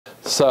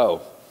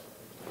So,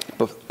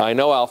 I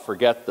know I'll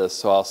forget this,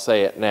 so I'll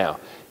say it now.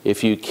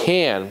 If you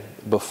can,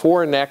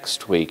 before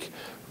next week,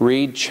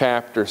 read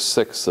chapter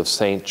 6 of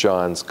St.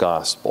 John's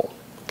Gospel.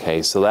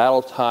 Okay, so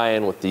that'll tie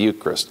in with the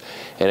Eucharist.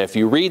 And if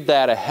you read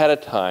that ahead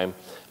of time,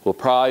 we'll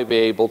probably be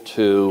able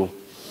to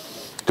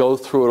go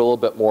through it a little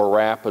bit more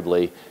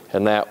rapidly,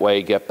 and that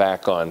way get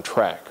back on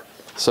track.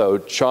 So,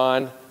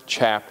 John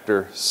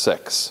chapter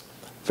 6.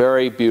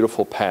 Very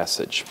beautiful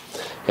passage.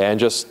 And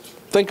just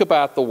think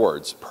about the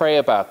words. Pray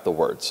about the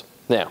words.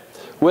 Now,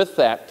 with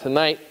that,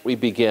 tonight we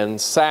begin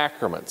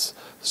sacraments.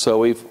 So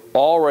we've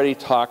already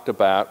talked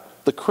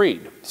about the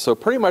creed. So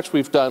pretty much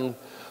we've done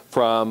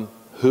from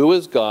who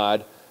is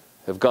God,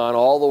 have gone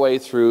all the way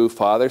through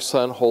Father,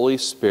 Son, Holy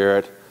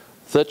Spirit,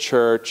 the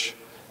Church,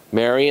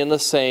 Mary and the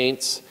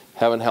saints,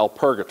 heaven, hell,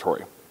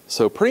 purgatory.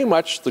 So pretty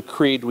much the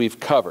creed we've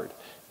covered.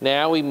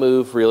 Now we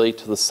move really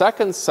to the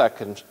second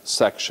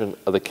section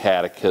of the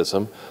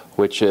Catechism,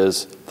 which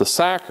is the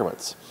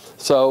sacraments.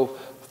 So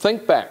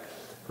think back.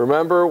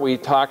 Remember we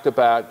talked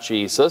about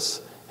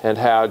Jesus and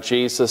how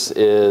Jesus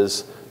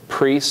is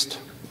priest,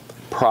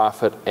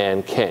 prophet,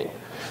 and king.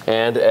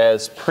 And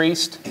as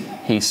priest,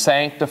 he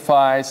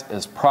sanctifies.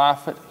 As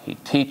prophet, he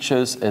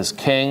teaches. As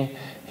king,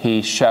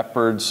 he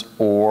shepherds,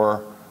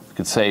 or you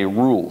could say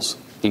rules,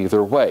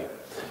 either way.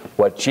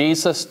 What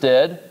Jesus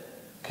did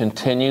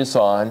continues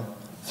on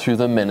through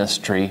the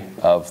ministry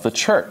of the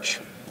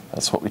church.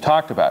 That's what we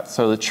talked about.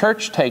 So the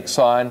church takes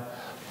on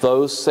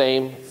those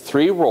same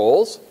three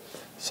roles.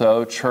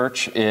 So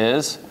church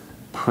is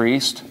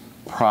priest,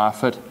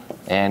 prophet,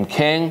 and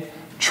king.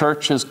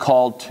 Church is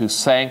called to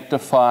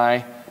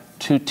sanctify,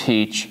 to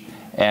teach,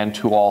 and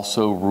to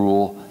also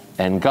rule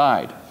and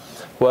guide.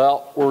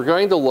 Well, we're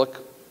going to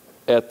look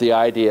at the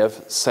idea of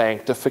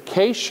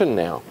sanctification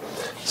now.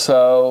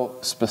 So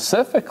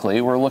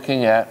specifically, we're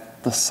looking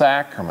at the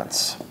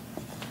sacraments.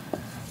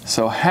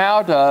 So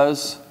how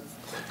does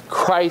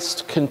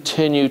Christ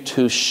continue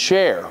to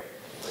share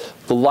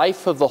the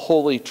life of the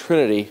Holy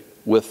Trinity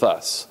with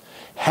us?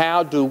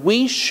 How do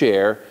we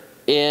share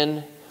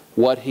in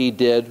what he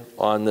did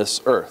on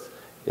this earth?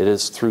 It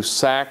is through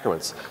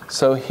sacraments.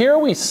 So here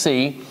we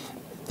see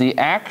the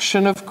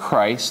action of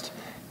Christ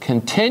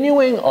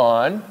continuing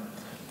on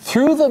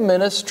through the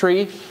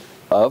ministry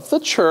of the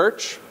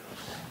church,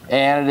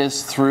 and it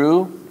is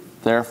through,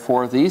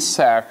 therefore, these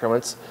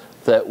sacraments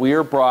that we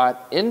are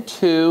brought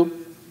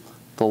into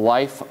the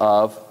life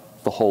of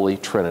the Holy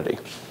Trinity.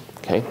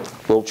 Okay,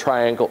 little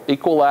triangle,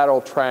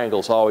 equilateral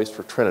triangles always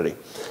for Trinity.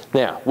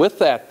 Now, with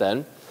that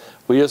then,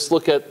 we just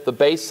look at the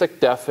basic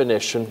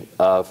definition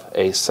of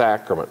a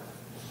sacrament.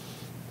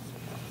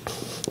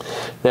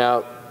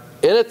 Now,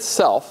 in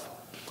itself,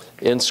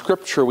 in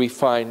Scripture we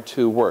find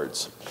two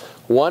words.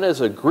 One is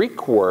a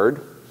Greek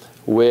word,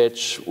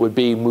 which would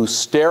be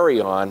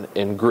mysterion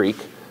in Greek,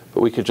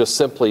 but we could just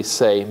simply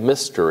say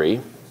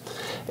mystery.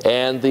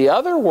 And the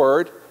other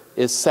word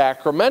is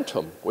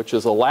sacramentum, which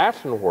is a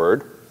Latin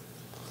word,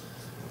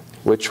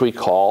 which we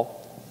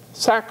call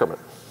sacrament.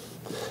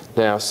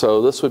 Now,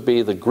 so this would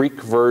be the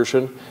Greek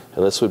version,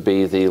 and this would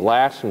be the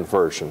Latin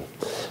version.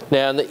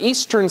 Now, on the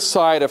eastern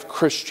side of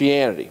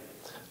Christianity,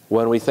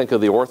 when we think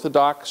of the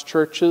Orthodox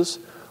churches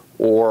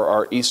or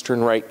our Eastern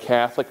Rite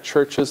Catholic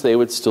churches, they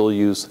would still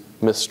use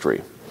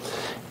mystery.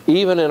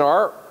 Even in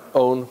our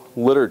own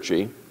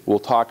liturgy, we'll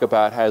talk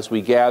about as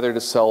we gather to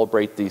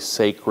celebrate these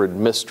sacred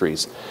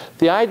mysteries.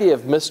 The idea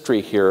of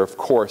mystery here, of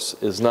course,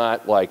 is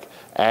not like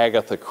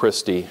Agatha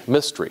Christie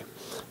mystery,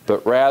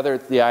 but rather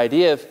the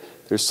idea of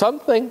there's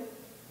something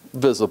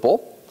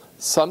visible,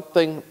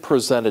 something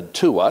presented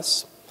to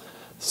us,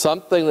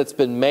 something that's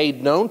been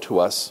made known to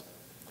us,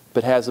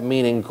 but has a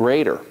meaning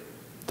greater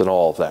than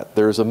all of that.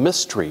 There's a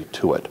mystery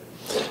to it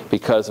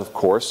because, of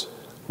course,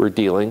 we're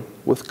dealing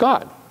with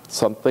God,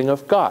 something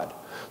of God.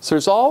 So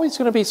there's always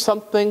going to be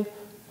something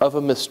of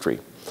a mystery,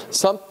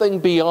 something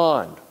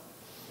beyond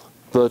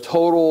the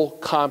total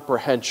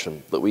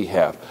comprehension that we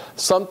have,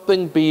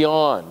 something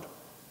beyond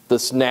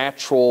this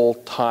natural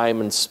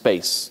time and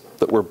space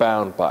that we're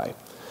bound by.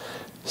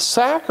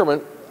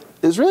 Sacrament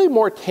is really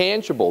more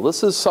tangible.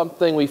 This is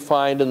something we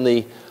find in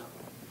the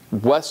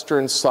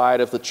western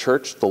side of the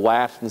church, the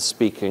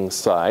Latin-speaking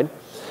side.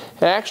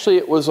 And actually,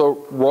 it was a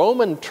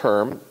Roman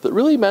term that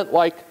really meant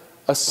like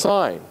a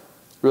sign,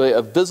 really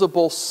a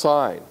visible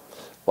sign.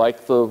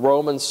 Like the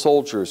Roman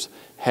soldiers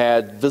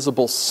had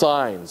visible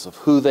signs of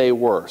who they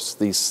were,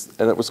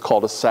 and it was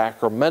called a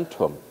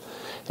sacramentum.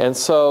 And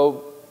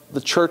so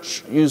the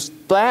church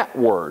used that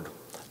word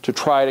to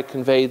try to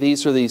convey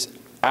these are these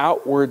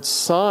outward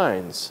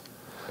signs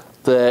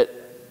that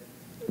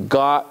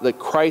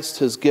Christ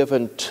has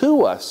given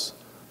to us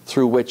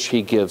through which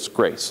he gives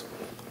grace.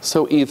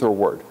 So either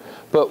word.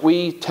 But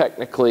we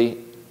technically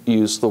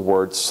use the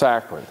word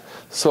sacrament.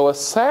 So a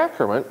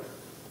sacrament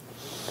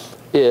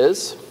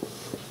is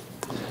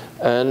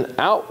an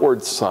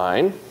outward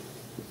sign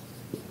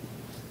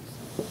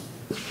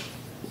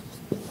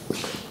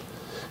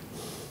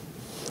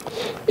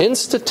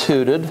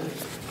instituted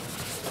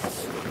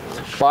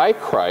by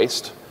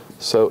Christ,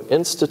 so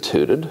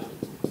instituted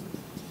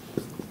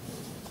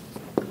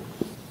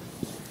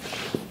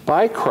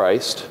by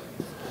Christ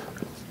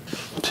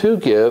to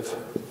give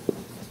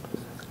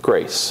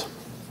grace.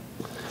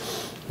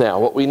 Now,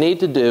 what we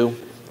need to do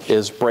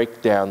is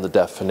break down the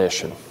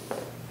definition.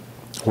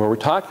 When we're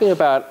talking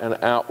about an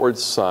outward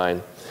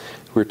sign,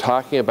 we're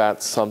talking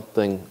about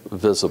something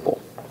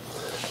visible.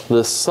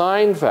 The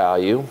sign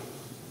value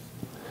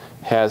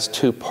has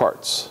two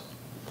parts.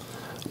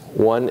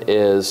 One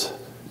is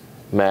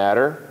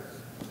matter,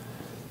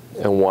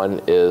 and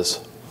one is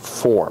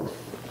form.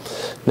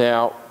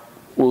 Now,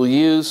 we'll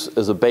use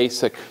as a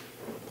basic,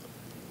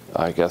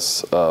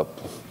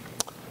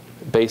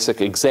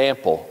 basic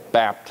example,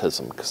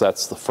 baptism, because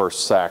that's the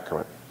first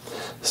sacrament.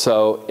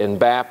 So in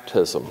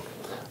baptism,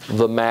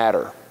 the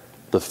matter,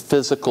 the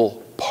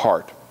physical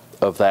part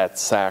of that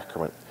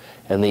sacrament,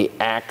 and the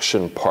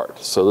action part.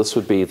 So this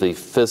would be the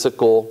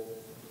physical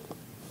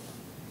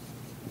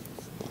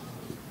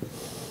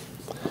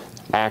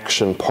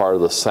action part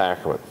of the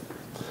sacrament,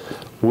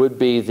 would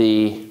be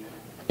the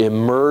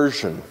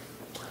immersion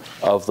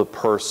of the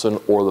person,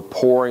 or the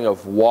pouring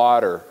of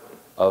water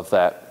of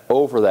that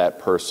over that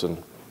person.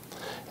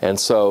 And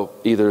so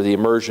either the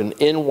immersion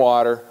in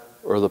water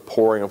or the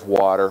pouring of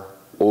water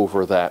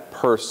over that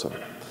person.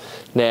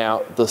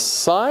 Now, the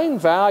sign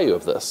value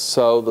of this,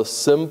 so the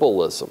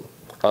symbolism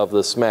of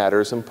this matter,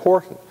 is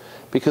important,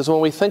 because when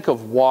we think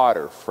of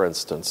water, for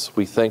instance,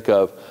 we think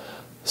of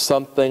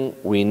something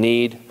we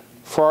need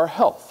for our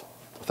health.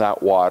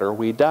 Without water,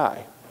 we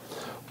die.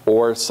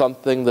 Or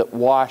something that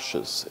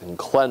washes and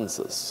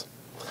cleanses.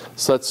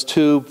 So that's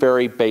two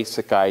very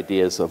basic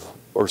ideas of,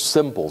 or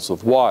symbols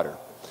of water.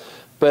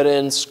 But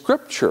in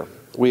Scripture,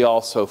 we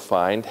also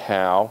find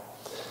how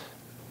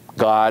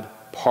God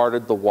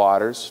parted the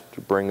waters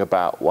to bring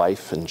about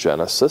life in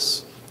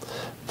Genesis,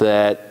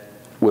 that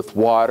with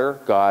water,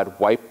 God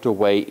wiped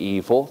away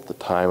evil at the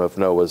time of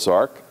Noah's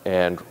Ark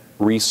and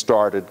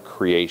restarted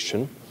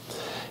creation.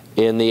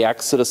 In the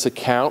Exodus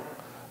account,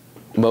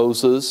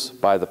 Moses,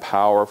 by the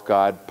power of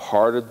God,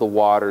 parted the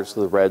waters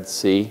of the Red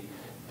Sea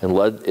and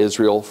led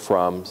Israel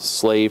from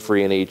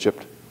slavery in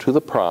Egypt to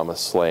the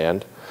Promised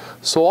Land.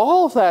 So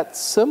all of that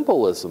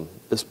symbolism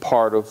is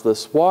part of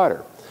this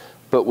water.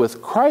 But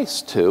with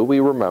Christ, too, we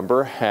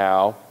remember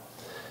how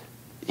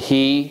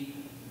he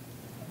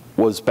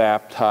was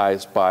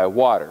baptized by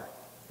water.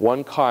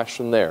 One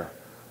caution there,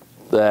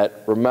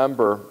 that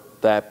remember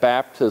that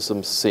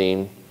baptism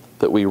scene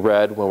that we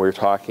read when we were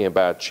talking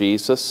about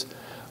Jesus,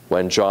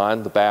 when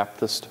John the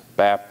Baptist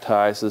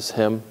baptizes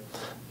him,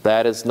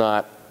 that is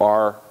not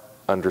our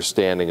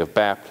understanding of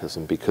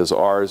baptism, because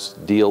ours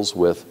deals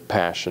with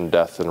passion,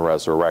 death, and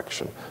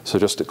resurrection. So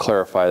just to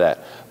clarify that.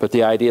 But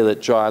the idea that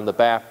John the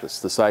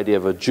Baptist, this idea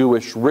of a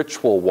Jewish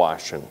ritual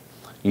washing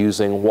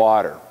using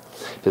water,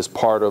 is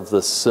part of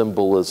this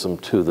symbolism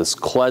too, this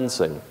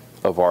cleansing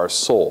of our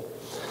soul.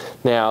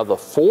 Now the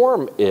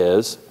form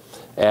is,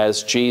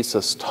 as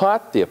Jesus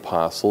taught the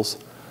apostles,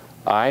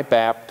 I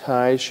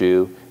baptize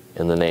you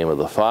in the name of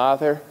the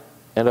Father,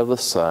 and of the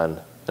Son,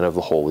 and of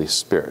the Holy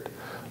Spirit.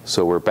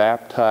 So we're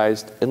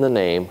baptized in the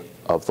name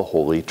of the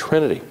Holy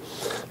Trinity.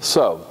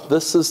 So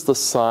this is the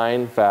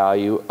sign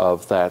value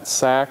of that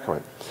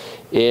sacrament.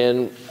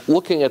 In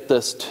looking at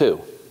this too,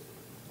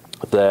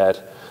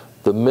 that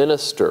the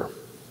minister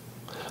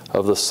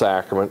of the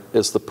sacrament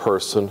is the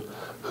person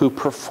who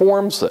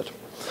performs it.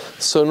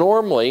 So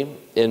normally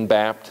in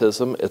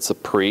baptism it's a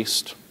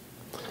priest,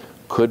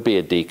 could be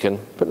a deacon,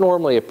 but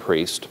normally a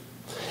priest.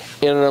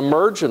 In an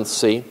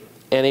emergency,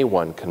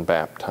 anyone can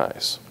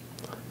baptize.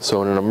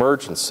 So in an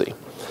emergency,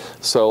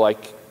 so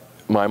like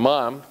my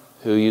mom,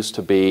 who used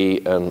to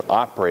be an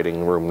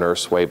operating room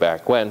nurse way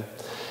back when,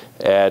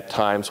 at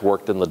times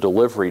worked in the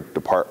delivery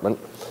department,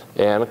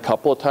 and a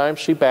couple of times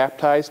she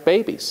baptized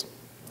babies.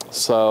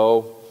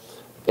 So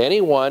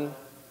anyone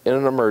in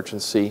an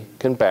emergency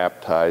can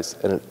baptize,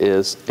 and it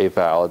is a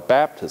valid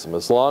baptism,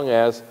 as long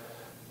as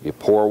you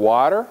pour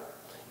water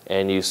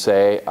and you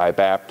say, I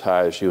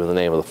baptize you in the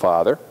name of the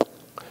Father,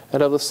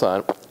 and of the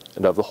Son,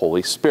 and of the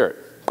Holy Spirit.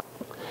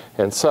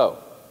 And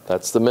so,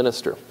 that's the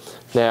minister.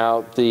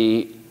 Now,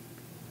 the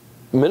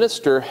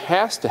minister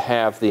has to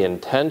have the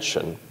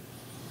intention,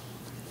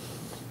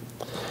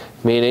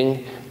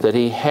 meaning that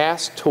he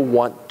has to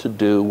want to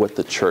do what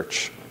the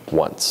church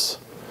wants.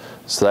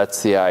 So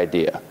that's the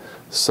idea.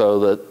 So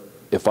that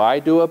if I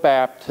do a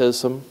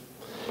baptism,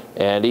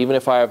 and even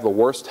if I have the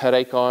worst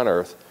headache on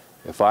earth,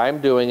 if I'm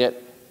doing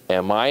it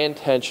and my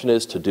intention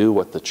is to do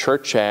what the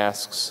church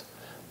asks,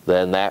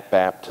 then that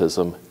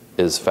baptism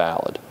is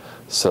valid.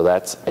 So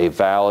that's a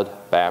valid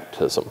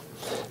baptism.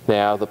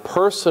 Now, the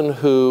person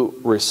who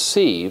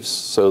receives,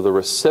 so the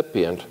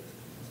recipient,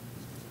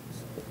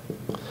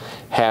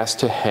 has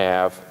to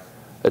have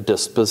a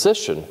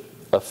disposition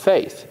of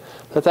faith,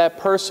 that that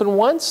person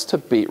wants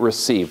to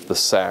receive the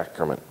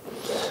sacrament.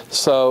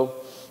 So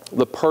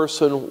the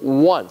person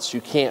wants,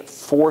 you can't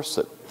force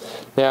it.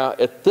 Now,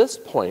 at this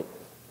point,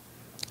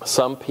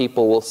 some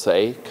people will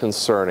say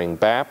concerning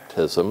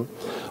baptism,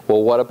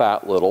 well, what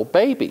about little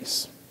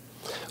babies?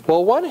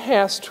 Well, one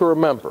has to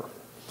remember,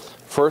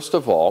 first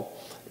of all,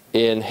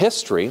 in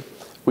history,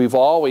 we've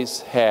always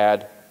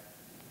had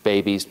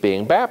babies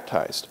being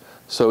baptized.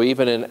 So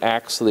even in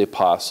Acts of the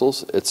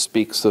Apostles, it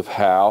speaks of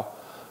how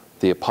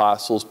the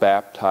apostles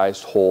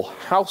baptized whole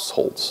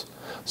households.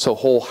 So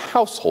whole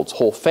households,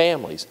 whole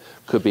families,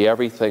 could be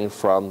everything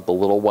from the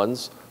little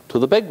ones to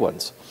the big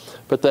ones.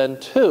 But then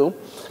too,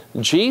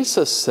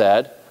 Jesus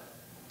said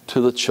to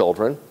the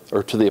children,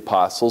 or to the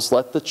apostles,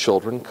 let the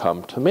children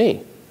come to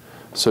me.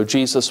 So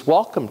Jesus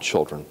welcomed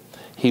children.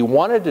 He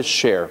wanted to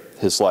share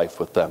his life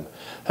with them.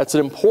 That's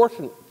an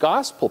important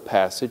gospel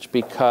passage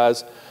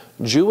because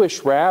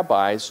Jewish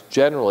rabbis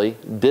generally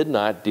did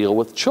not deal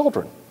with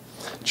children.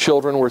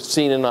 Children were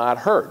seen and not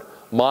heard.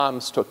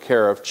 Moms took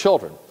care of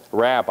children.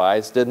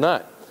 Rabbis did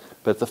not.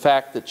 But the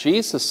fact that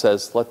Jesus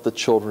says, let the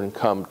children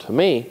come to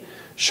me,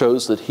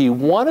 shows that he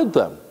wanted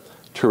them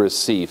to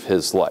receive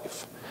his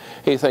life.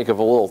 You think of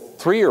a little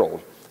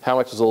 3-year-old. How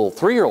much is a little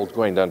 3-year-old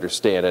going to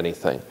understand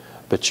anything?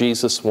 But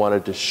Jesus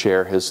wanted to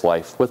share his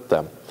life with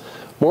them.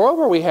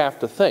 Moreover, we have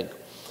to think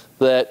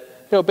that,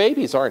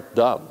 babies aren't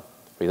dumb.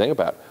 If you think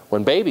about it,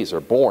 when babies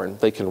are born,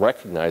 they can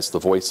recognize the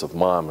voice of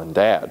mom and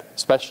dad,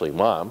 especially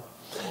mom.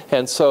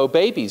 And so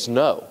babies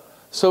know.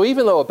 So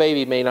even though a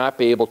baby may not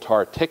be able to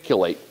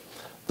articulate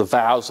the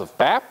vows of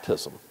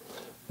baptism,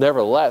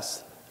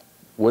 nevertheless,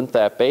 wouldn't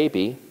that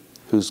baby,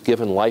 who's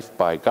given life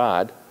by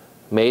God,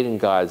 made in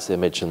God's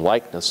image and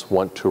likeness,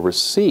 want to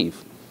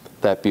receive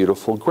that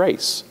beautiful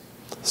grace?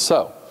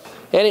 So,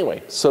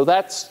 anyway, so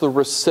that's the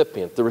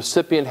recipient. The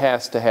recipient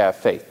has to have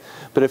faith.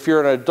 But if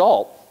you're an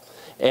adult,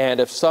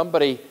 and if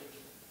somebody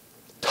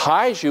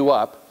ties you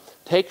up,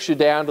 takes you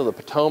down to the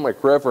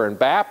Potomac River and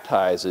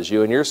baptizes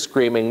you, and you're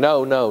screaming,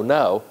 no, no,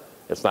 no,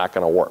 it's not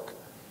going to work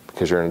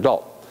because you're an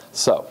adult.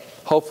 So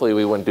hopefully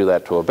we wouldn't do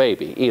that to a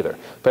baby either.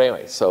 But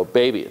anyway, so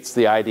baby, it's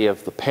the idea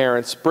of the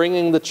parents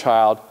bringing the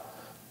child,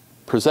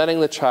 presenting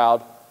the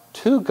child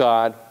to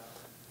God.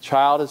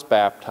 Child is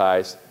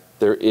baptized.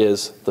 There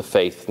is the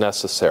faith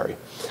necessary.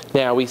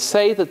 Now, we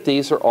say that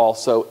these are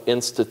also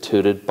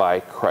instituted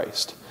by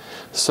Christ.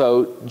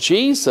 So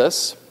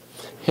Jesus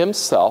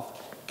himself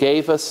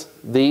gave us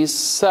these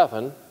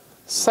 7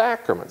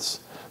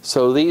 sacraments.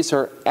 So these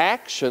are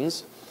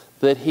actions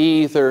that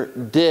he either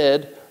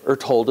did or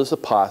told his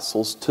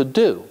apostles to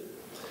do.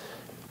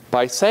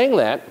 By saying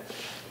that,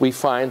 we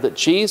find that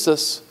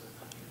Jesus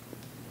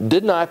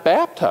did not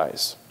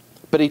baptize,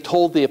 but he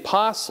told the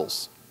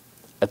apostles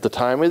at the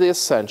time of the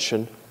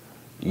ascension,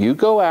 you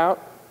go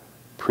out,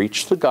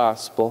 preach the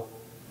gospel,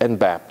 and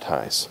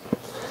baptize.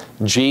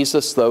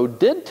 Jesus, though,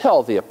 did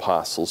tell the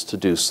apostles to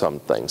do some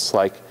things,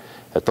 like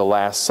at the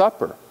Last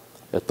Supper,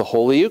 at the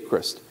Holy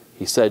Eucharist.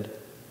 He said,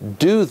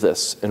 do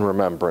this in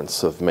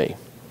remembrance of me.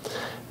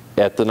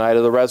 At the night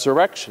of the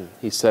resurrection,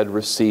 he said,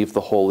 receive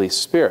the Holy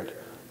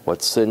Spirit.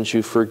 What sins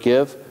you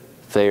forgive,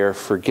 they are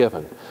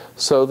forgiven.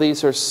 So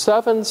these are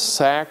 7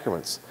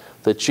 sacraments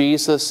that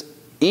Jesus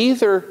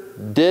either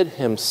did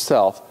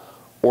himself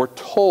or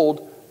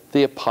told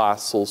the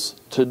apostles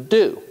to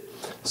do.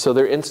 So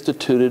they're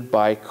instituted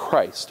by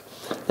Christ.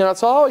 Now,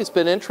 it's always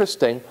been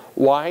interesting,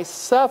 why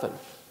 7?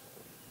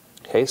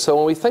 Okay, so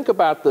when we think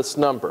about this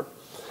number,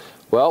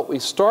 well, we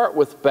start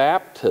with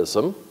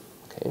baptism,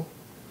 okay,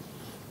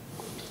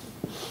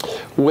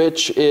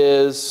 which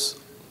is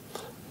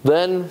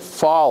then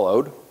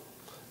followed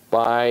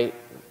by,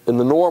 in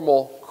the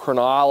normal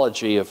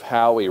chronology of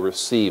how we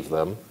receive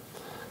them,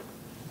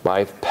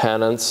 by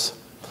penance,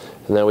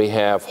 and then we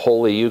have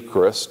Holy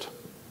Eucharist,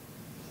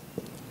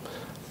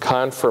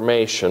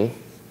 confirmation,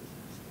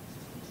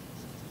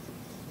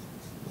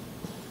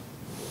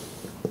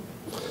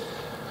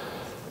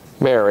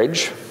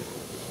 marriage,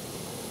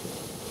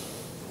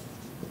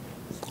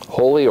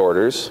 holy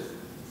orders,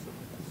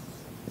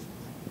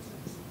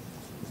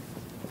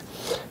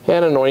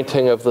 and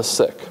anointing of the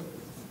sick.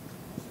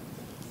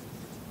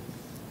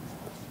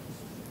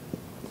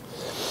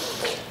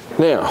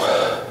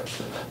 Now,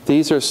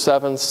 these are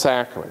 7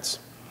 sacraments.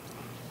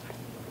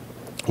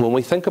 When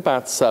we think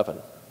about 7,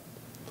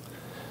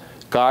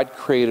 God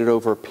created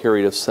over a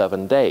period of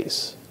 7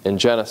 days in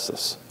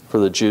Genesis. For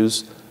the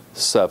Jews,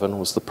 7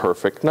 was the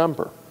perfect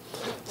number.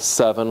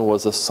 7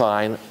 was a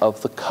sign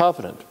of the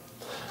covenant.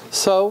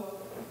 So,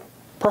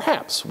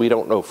 perhaps, we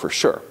don't know for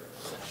sure,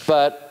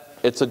 but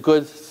it's a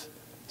good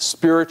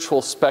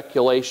spiritual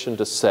speculation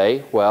to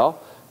say,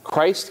 well,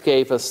 Christ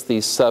gave us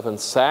these 7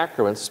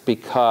 sacraments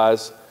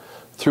because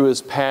through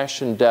his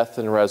passion, death,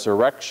 and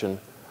resurrection,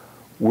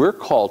 we're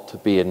called to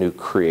be a new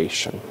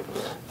creation.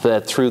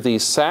 That through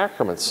these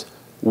sacraments,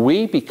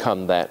 we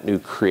become that new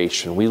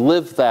creation. We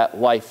live that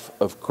life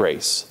of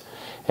grace.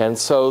 And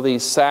so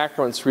these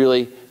sacraments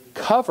really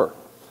cover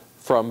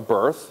from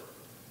birth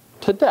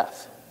to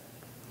death.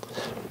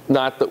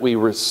 Not that we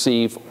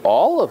receive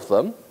all of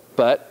them,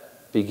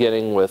 but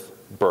beginning with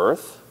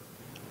birth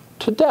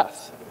to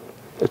death.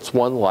 It's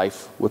one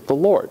life with the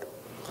Lord.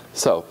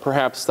 So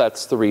perhaps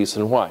that's the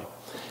reason why.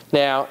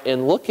 Now,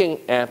 in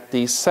looking at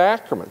these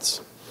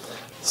sacraments,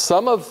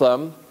 some of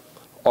them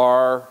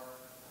are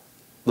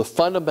the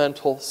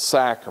fundamental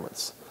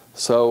sacraments.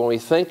 So when we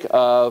think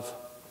of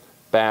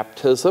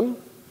baptism,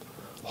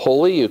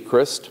 Holy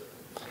Eucharist,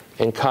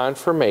 and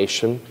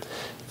confirmation,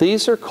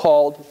 these are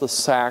called the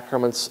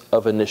sacraments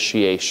of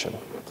initiation.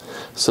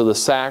 So the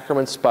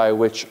sacraments by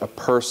which a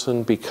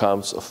person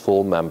becomes a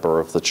full member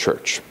of the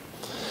church.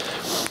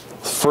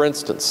 For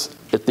instance,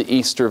 at the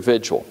Easter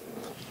Vigil,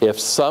 if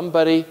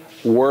somebody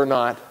were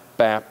not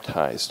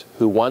baptized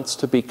who wants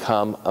to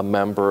become a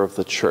member of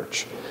the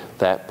church,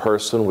 that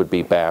person would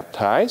be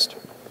baptized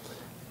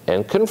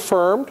and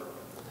confirmed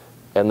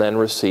and then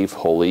receive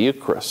Holy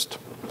Eucharist.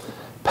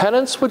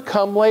 Penance would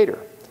come later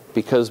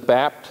because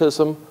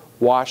baptism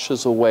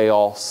washes away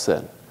all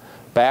sin.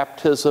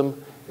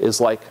 Baptism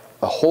is like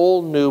a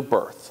whole new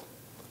birth.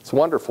 It's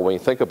wonderful when you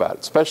think about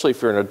it, especially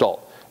if you're an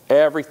adult.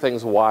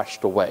 Everything's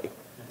washed away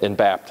in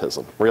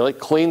baptism. Really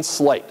clean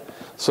slate.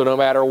 So no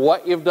matter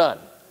what you've done,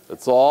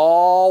 it's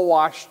all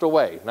washed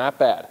away. Not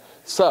bad.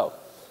 So,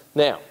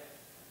 now,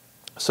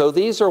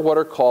 these are what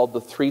are called the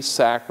three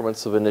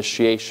sacraments of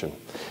initiation.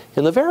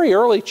 In the very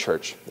early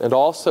church, and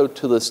also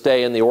to this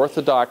day in the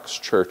Orthodox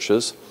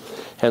churches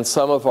and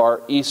some of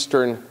our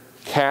Eastern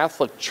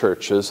Catholic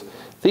churches,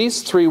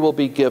 these three will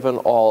be given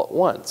all at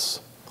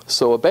once.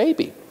 So a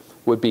baby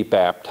would be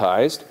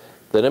baptized,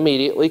 then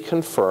immediately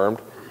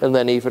confirmed, and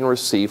then even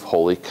receive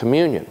Holy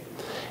Communion.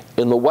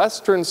 In the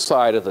Western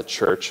side of the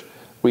church,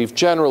 we've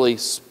generally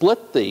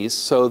split these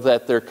so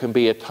that there can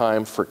be a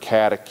time for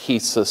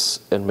catechesis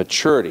and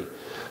maturity,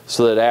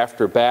 so that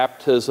after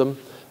baptism,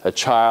 a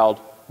child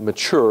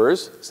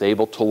matures, is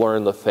able to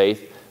learn the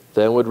faith,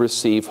 then would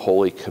receive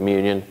Holy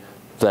Communion,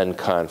 then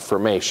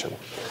confirmation.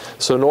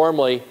 So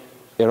normally,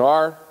 in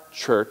our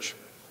church,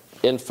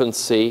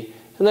 infancy,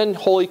 and then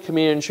Holy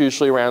Communion is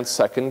usually around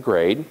 2nd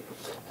grade,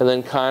 and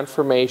then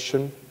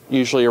confirmation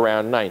usually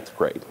around 9th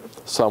grade,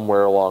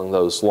 somewhere along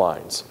those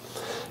lines.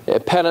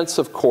 Penance,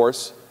 of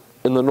course,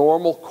 in the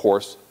normal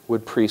course,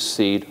 would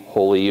precede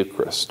Holy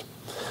Eucharist.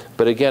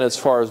 But again, as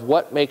far as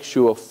what makes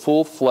you a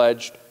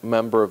full-fledged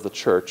member of the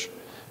church,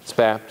 it's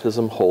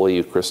baptism, Holy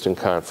Eucharist, and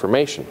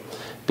confirmation.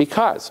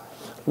 Because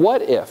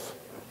what if,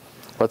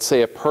 let's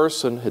say a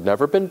person had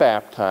never been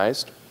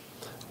baptized,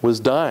 was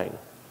dying,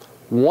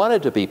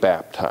 wanted to be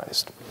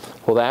baptized?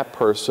 Well, that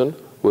person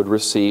would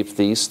receive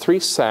these three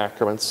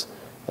sacraments,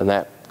 and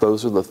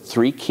those are the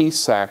three key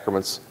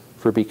sacraments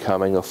for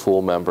becoming a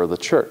full member of the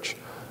church.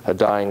 A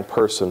dying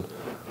person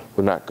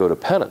would not go to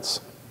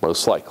penance,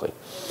 most likely.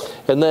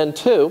 And then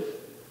two,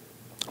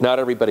 not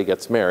everybody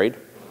gets married,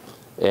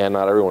 and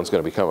not everyone's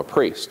going to become a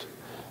priest.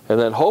 And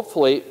then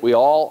hopefully we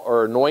all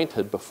are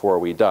anointed before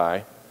we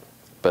die,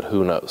 but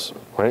who knows,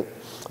 right?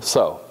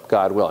 So,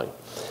 God willing.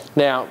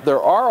 Now,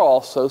 there are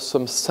also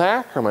some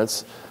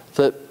sacraments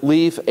that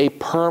leave a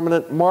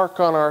permanent mark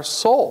on our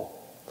soul.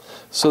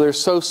 So they're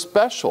so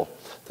special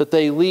that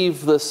they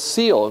leave this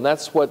seal, and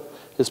that's what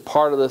is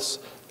part of this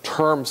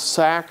term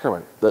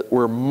sacrament, that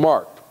we're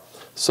marked.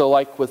 So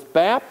like with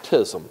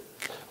baptism,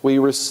 we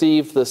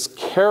receive this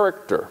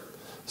character.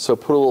 So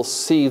put a little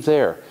C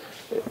there.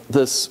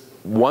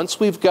 Once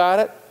we've got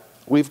it,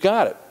 we've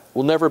got it.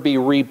 We'll never be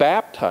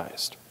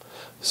rebaptized.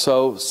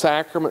 So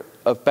sacrament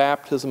of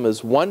baptism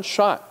is one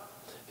shot.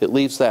 It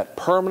leaves that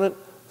permanent,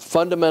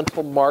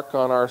 fundamental mark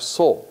on our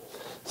soul.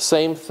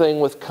 Same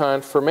thing with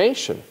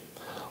confirmation.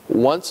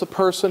 Once a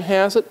person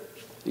has it,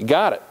 you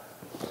got it.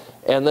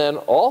 And then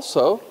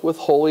also with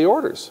holy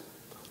orders.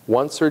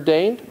 Once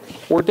ordained,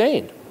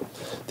 ordained.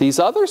 These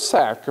other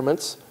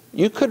sacraments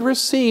you could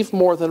receive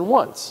more than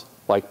once,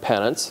 like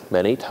penance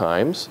many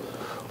times,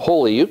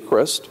 Holy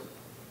Eucharist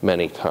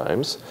many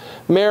times.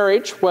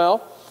 Marriage,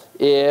 well,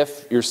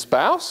 if your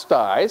spouse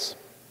dies,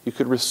 you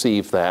could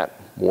receive that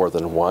more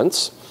than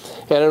once.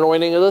 And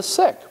anointing of the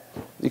sick,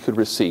 you could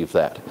receive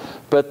that.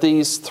 But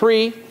these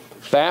three,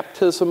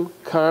 baptism,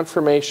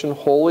 confirmation,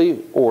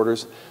 holy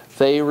orders,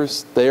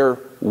 they're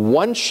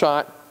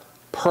one-shot,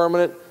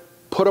 permanent,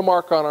 put a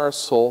mark on our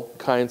soul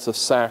kinds of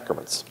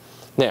sacraments.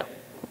 Now,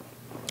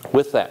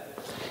 with that,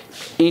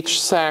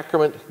 each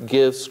sacrament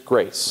gives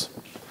grace.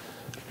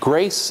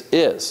 Grace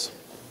is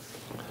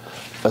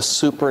a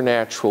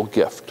supernatural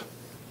gift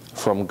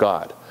from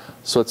God.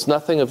 So it's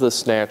nothing of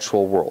this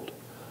natural world.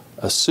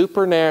 A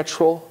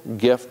supernatural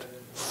gift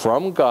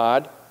from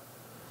God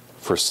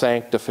for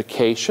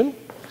sanctification,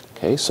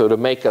 okay, so to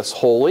make us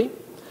holy,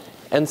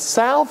 and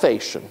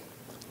salvation,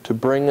 to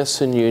bring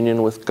us in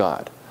union with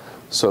God.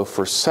 So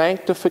for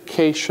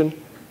sanctification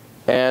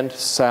and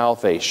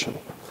salvation.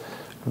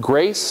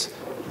 Grace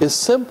is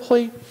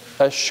simply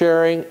a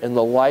sharing in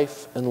the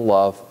life and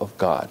love of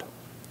God,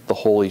 the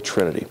Holy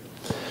Trinity.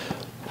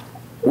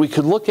 We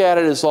could look at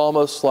it as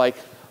almost like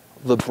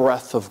the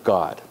breath of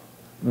God.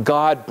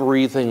 God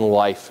breathing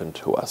life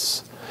into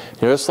us.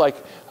 You know, it's like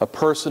a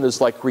person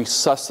is like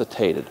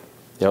resuscitated.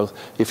 You know,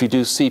 if you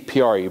do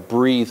CPR, you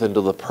breathe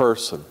into the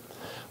person.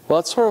 Well,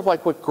 it's sort of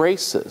like what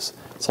grace is.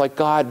 It's like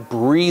God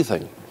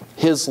breathing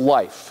His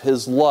life,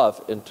 His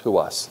love into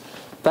us.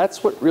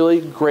 That's what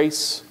really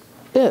grace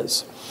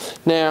is.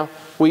 Now,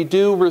 we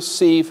do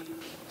receive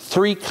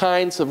three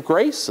kinds of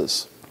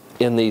graces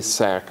in these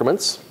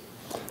sacraments.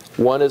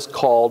 One is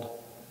called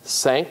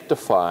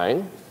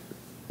sanctifying,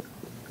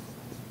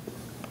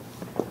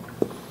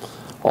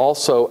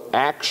 also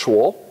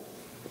actual,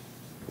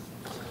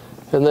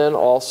 and then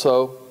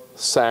also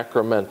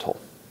sacramental.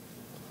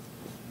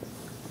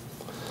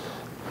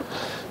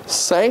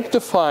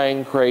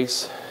 Sanctifying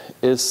grace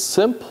is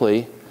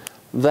simply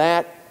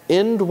that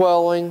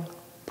indwelling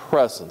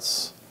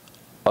presence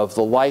of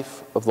the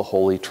life of the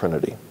Holy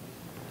Trinity.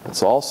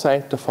 That's all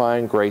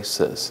sanctifying grace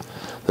is.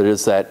 That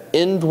is that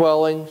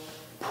indwelling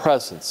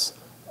presence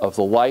of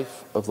the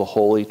life of the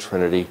Holy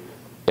Trinity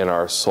in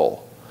our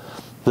soul.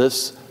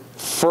 This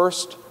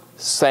first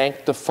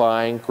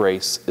sanctifying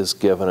grace is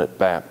given at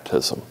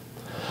baptism.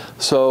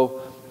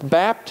 So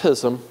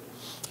baptism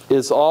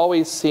is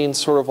always seen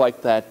sort of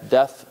like that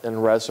death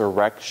and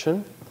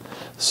resurrection.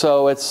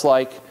 So it's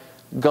like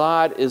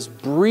God is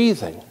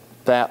breathing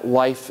that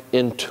life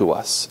into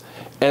us,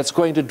 and it's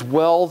going to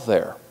dwell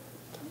there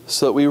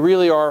so that we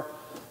really are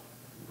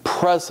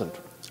present.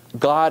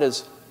 God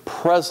is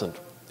present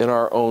in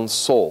our own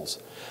souls.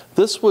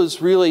 This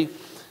was really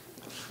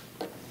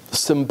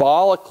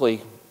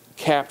symbolically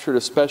captured,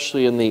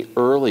 especially in the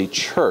early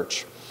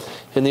church.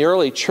 In the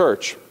early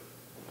church,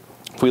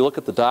 if we look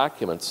at the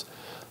documents,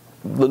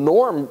 the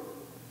norm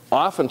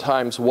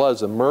oftentimes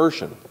was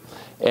immersion.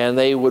 And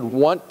they would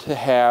want to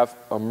have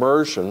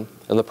immersion,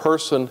 and the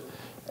person,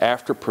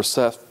 after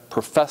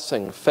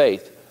professing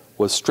faith,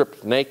 was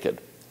stripped naked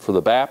for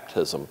the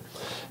baptism.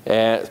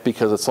 And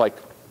because it's like,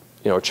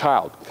 a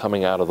child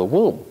coming out of the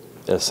womb,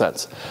 in a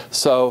sense.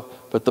 So,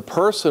 but the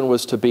person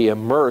was to be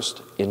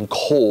immersed in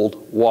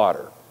cold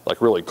water,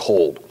 like really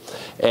cold.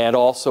 And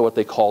also what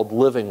they called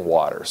living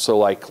water, so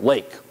like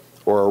lake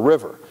or a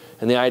river.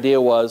 And the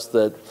idea was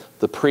that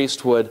the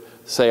priest would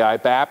say, I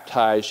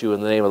baptize you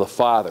in the name of the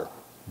Father.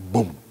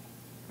 Boom.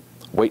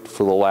 Wait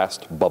for the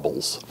last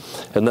bubbles.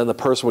 And then the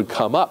person would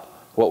come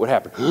up. What would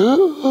happen?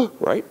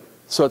 Right?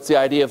 So it's the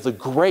idea of the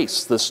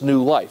grace, this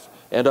new life,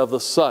 and of the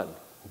Son.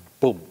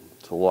 Boom.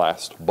 To the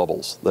last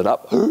bubbles. Then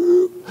up.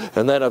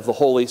 And then of the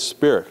Holy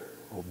Spirit.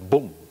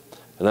 Boom.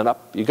 And then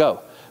up you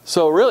go.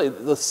 So really,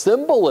 the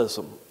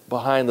symbolism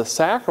behind the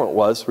sacrament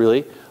was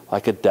really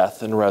like a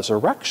death and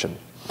resurrection.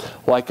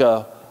 Like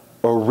a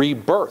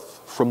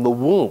rebirth from the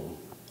womb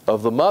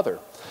of the mother.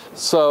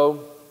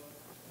 So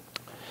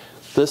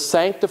this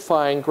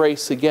sanctifying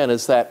grace, again,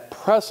 is that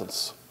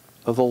presence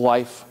of the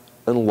life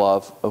and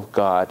love of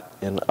God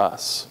in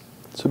us.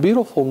 It's a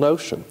beautiful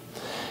notion.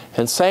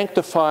 And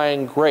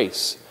sanctifying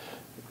grace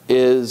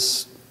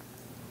is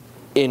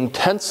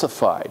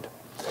intensified.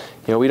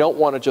 We don't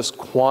want to just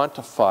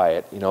quantify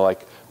it,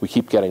 like we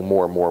keep getting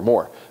more and more and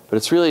more. But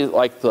it's really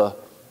like the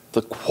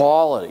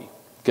quality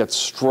gets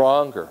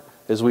stronger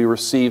as we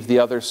receive the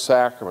other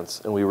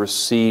sacraments and we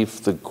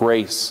receive the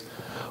grace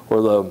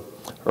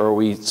or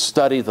we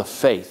study the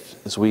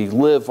faith. As we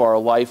live our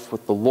life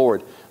with the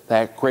Lord,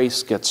 that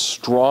grace gets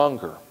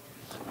stronger,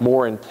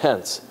 more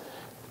intense.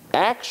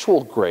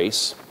 Actual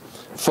grace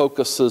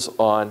focuses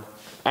on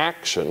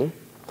action.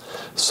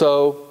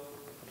 So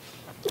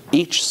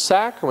each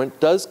sacrament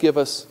does give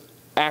us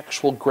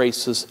actual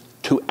graces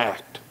to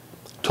act,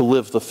 to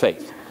live the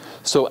faith.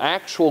 So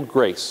actual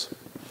grace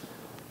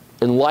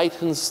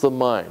enlightens the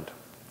mind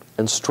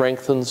and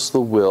strengthens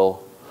the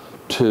will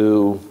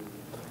to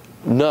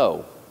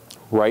know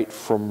right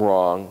from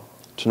wrong,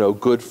 to know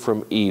good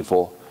from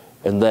evil,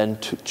 and then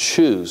to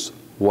choose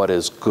what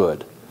is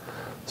good.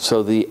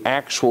 So the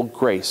actual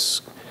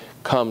grace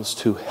comes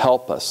to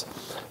help us.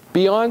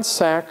 Beyond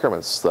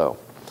sacraments, though,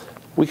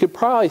 we could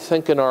probably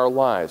think in our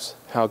lives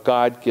how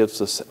God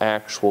gives us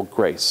actual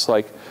grace.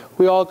 Like,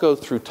 we all go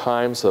through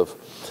times of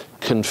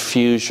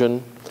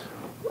confusion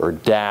or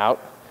doubt,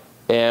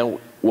 and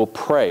we'll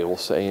pray. We'll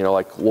say,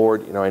 like,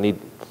 Lord, I need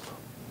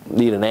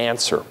an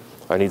answer.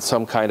 I need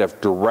some kind of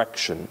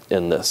direction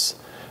in this.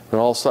 And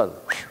all of a sudden,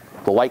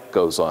 the light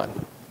goes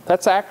on.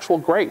 That's actual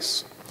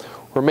grace.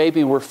 Or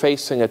maybe we're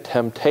facing a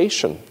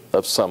temptation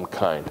of some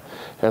kind.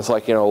 And it's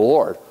like,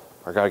 Lord,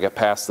 I've got to get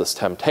past this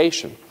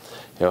temptation.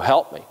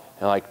 Help me.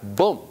 And like,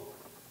 boom.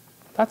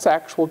 That's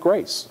actual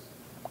grace.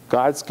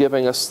 God's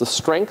giving us the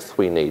strength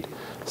we need.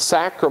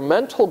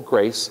 Sacramental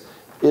grace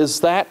is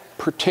that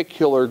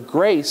particular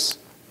grace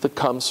that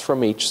comes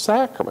from each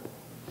sacrament.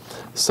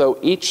 So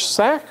each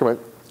sacrament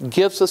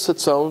gives us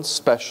its own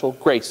special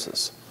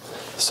graces.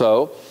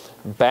 So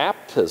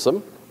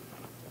baptism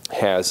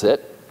has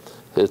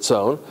its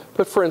own,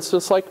 but for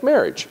instance, like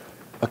marriage,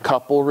 a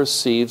couple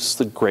receives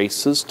the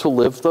graces to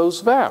live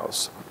those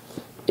vows.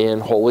 In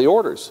holy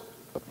orders,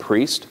 a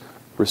priest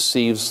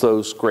receives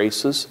those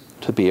graces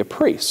to be a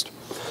priest.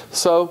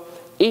 So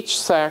each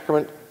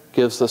sacrament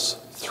gives us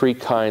three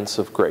kinds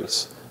of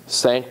grace: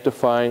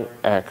 sanctifying,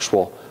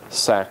 actual,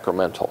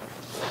 sacramental.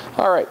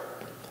 All right,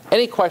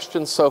 any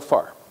questions so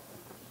far?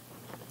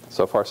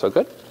 So far, so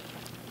good?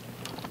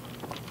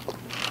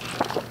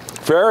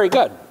 Very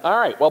good. All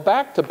right, well,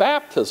 back to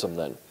baptism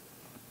then.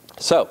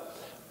 So,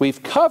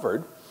 we've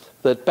covered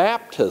that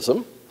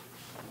baptism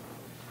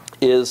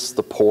is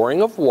the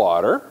pouring of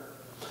water,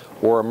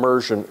 or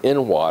immersion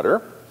in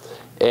water,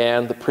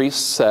 and the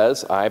priest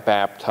says, I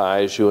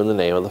baptize you in the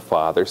name of the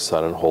Father,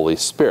 Son, and Holy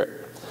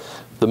Spirit.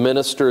 The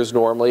minister is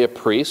normally a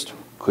priest,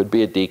 could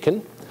be a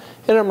deacon.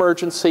 In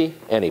emergency,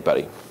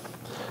 anybody.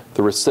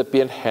 The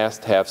recipient has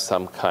to have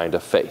some kind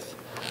of faith.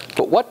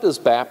 But what does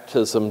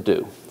baptism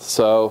do?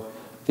 So,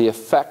 the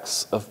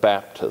effects of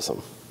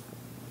baptism.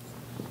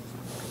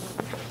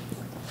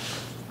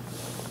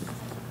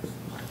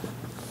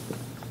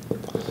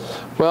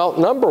 Well,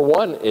 number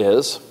one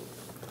is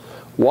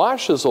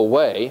washes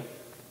away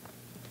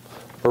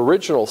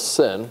original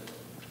sin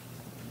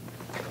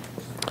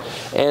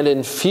and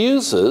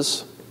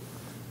infuses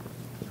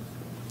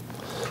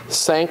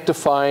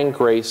sanctifying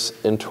grace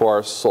into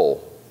our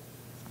soul.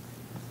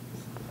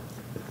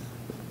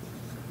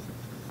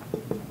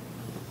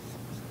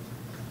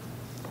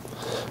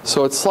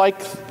 So it's like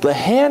the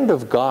hand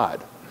of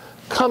God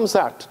comes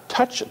out to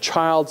touch a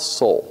child's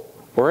soul,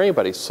 or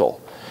anybody's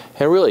soul,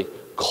 and really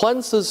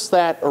cleanses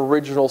that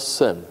original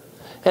sin.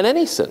 And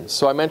any sin.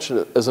 So I mentioned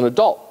it as an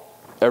adult.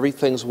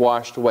 Everything's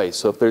washed away.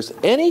 So if there's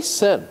any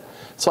sin,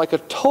 it's like a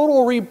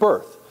total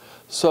rebirth.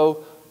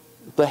 So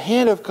the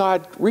hand of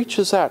God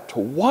reaches out to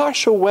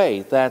wash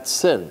away that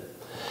sin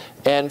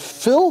and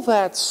fill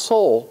that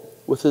soul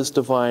with His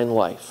divine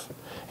life.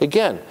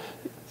 Again,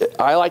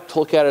 I like to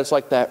look at it as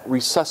like that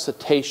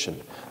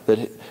resuscitation.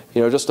 That,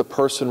 just a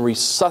person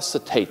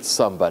resuscitates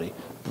somebody.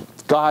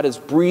 God is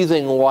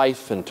breathing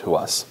life into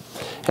us.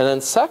 And then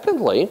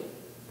secondly,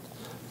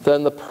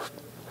 then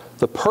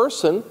the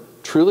person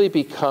truly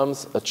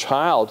becomes a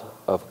child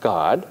of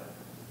God,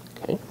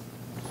 okay,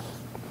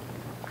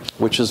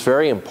 which is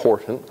very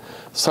important.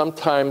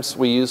 Sometimes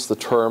we use the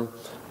term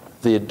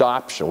the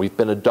adoption. We've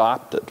been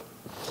adopted.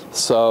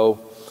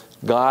 So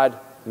God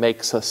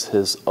makes us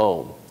His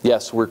own.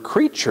 Yes, we're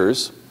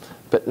creatures,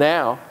 but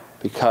now,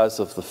 because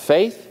of the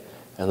faith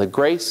and the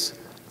grace,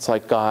 it's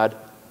like God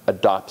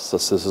adopts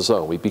us as His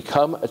own. We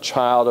become a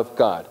child of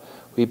God.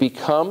 We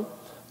become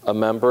a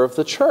member of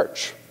the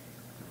church.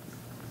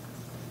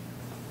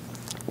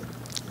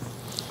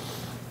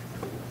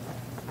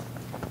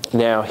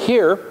 Now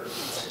here,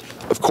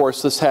 of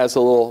course, this has a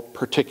little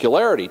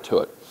particularity to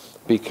it,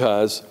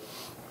 because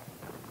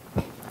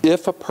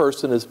if a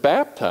person is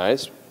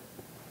baptized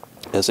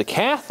as a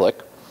Catholic,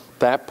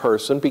 that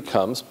person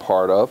becomes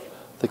part of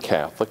the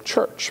Catholic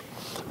Church.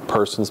 A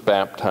person's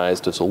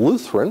baptized as a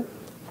Lutheran,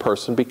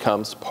 person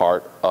becomes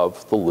part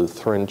of the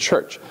Lutheran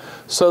Church.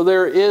 So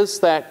there is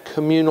that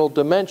communal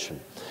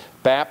dimension.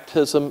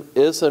 Baptism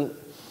isn't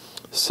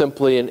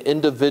simply an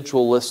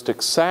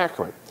individualistic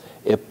sacrament.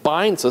 It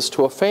binds us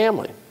to a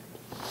family.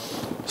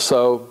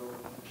 So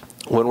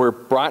when we're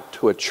brought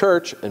to a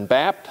church and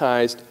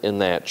baptized in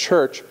that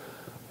church,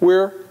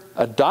 we're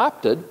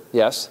adopted,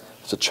 yes,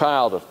 as a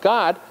child of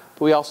God,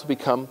 but we also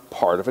become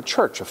part of a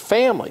church, a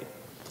family.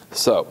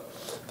 So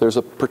there's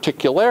a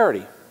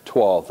particularity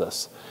to all of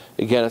this.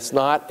 Again, it's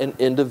not an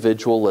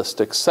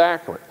individualistic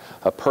sacrament.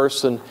 A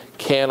person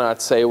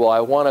cannot say, well,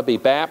 I want to be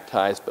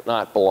baptized but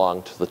not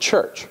belong to the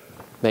church.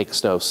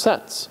 Makes no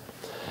sense.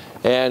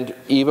 And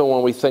even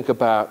when we think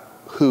about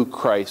who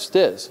Christ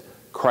is,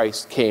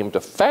 Christ came to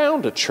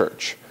found a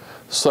church,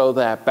 so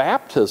that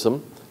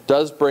baptism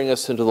does bring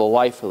us into the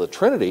life of the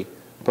Trinity,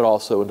 but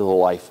also into the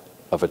life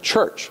of a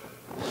church.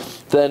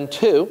 Then,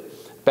 too,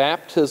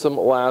 baptism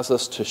allows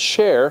us to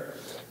share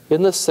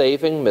in the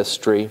saving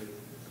mystery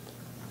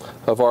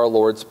of our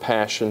Lord's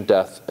passion,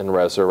 death, and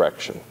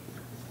resurrection.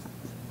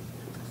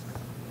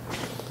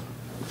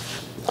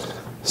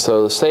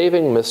 So the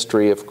saving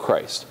mystery of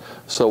Christ.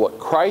 So what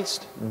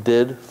Christ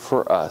did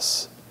for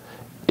us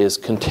is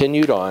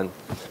continued on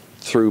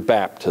through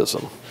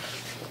baptism.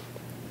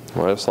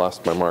 Well, I just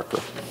lost my marker.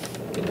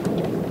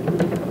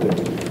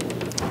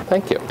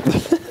 Thank you.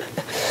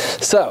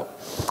 So,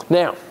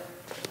 now,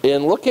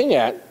 in looking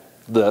at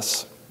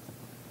this,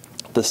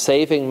 the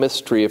saving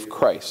mystery of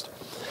Christ,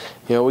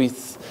 when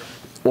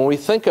we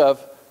think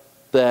of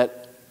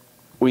that,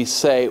 we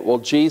say, well,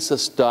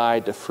 Jesus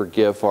died to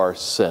forgive our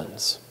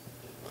sins.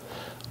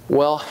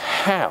 Well,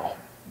 how?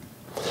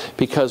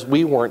 Because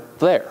we weren't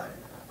there,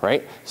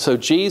 right? So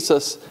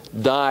Jesus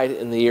died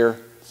in the year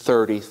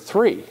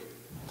 33.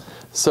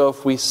 So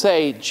if we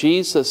say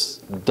Jesus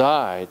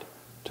died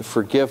to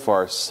forgive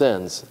our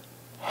sins,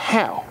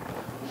 how?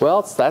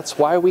 Well, that's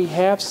why we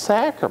have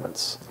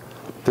sacraments.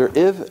 They're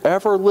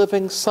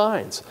ever-living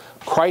signs.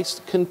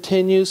 Christ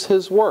continues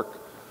His work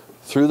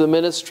through the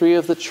ministry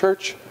of the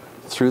church,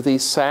 through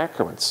these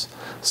sacraments.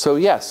 So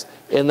yes,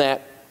 in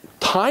that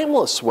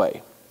timeless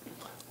way,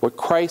 what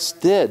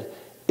Christ did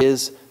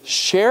is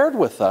shared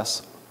with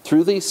us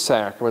through these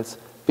sacraments,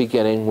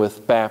 beginning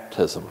with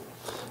baptism.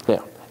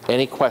 Now,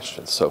 any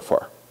questions so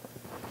far?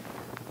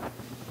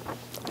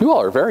 You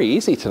all are very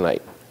easy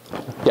tonight.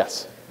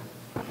 Yes?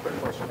 Quick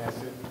question. As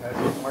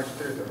you march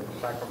through the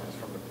sacraments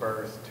from the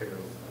birth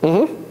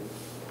to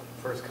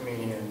First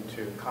Communion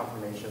to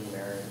confirmation,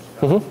 marriage,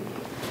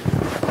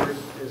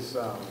 is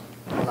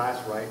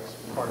last rites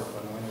part of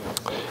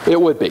anointing?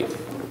 It would be,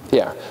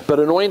 yeah. But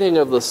anointing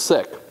of the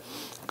sick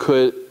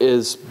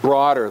is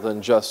broader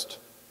than just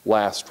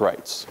last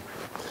rites.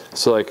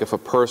 So like if a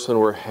person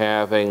were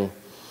having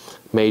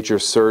major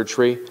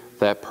surgery,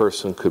 that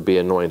person could be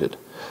anointed.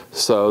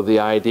 So the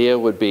idea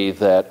would be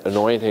that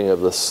anointing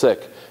of the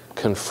sick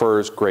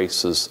confers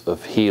graces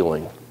of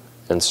healing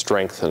and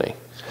strengthening.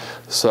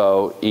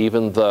 So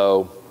even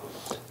though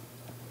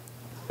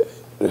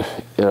in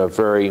a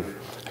very,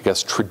 I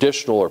guess,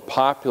 traditional or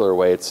popular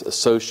way it's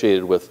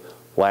associated with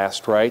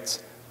last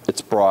rites,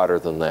 it's broader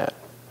than that.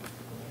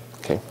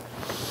 Okay.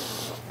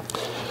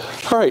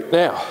 All right,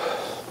 now,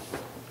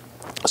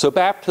 so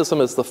baptism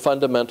is the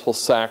fundamental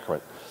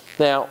sacrament.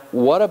 Now,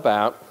 what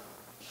about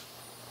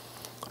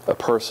a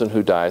person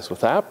who dies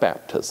without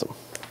baptism?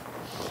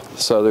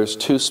 So there's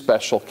two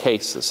special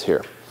cases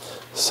here.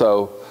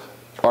 So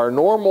our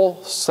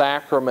normal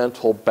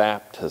sacramental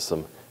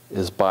baptism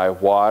is by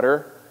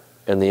water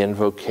and the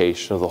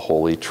invocation of the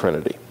Holy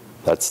Trinity.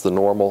 That's the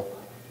normal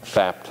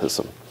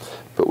baptism.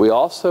 But we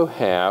also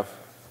have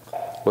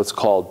what's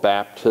called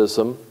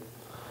baptism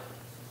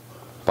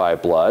by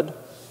blood,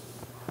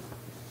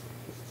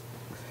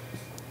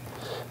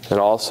 and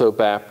also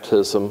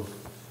baptism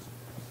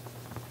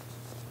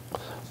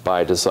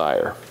by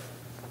desire.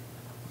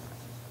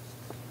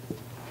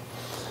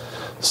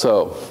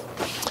 So,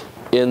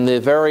 in the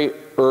very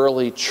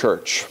early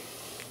church,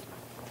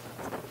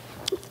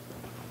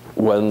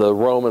 when the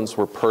Romans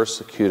were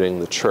persecuting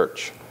the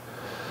church,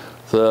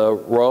 the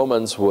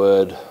Romans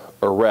would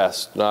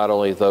arrest not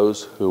only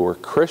those who were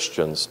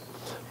Christians,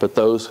 but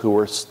those who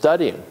were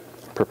studying,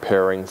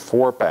 preparing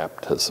for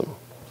baptism.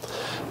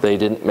 They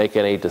didn't make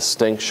any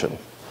distinction.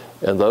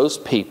 And those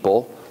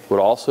people would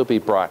also be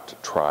brought to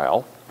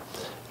trial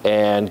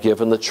and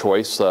given the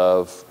choice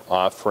of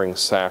offering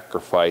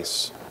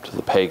sacrifice to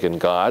the pagan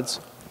gods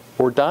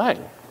or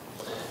dying.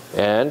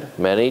 And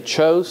many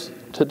chose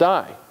to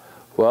die.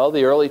 Well,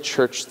 the early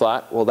church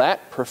thought, well,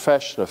 that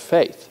profession of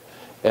faith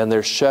and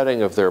their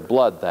shedding of their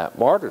blood, that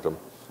martyrdom,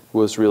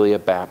 was really a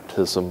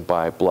baptism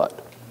by blood.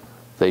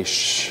 They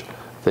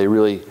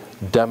really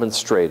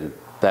demonstrated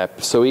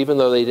that. So even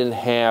though they didn't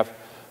have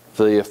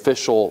the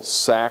official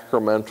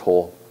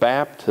sacramental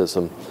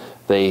baptism,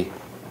 they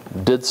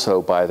did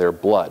so by their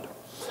blood.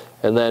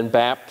 And then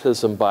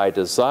baptism by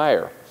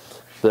desire,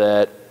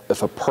 that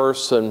if a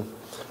person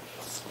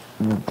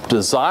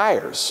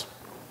desires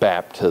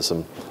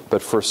baptism,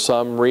 but for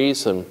some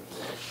reason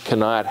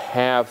cannot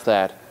have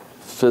that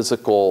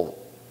physical,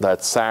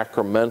 that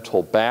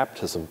sacramental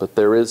baptism, but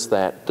there is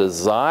that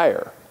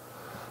desire,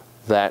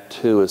 that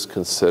too is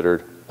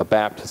considered a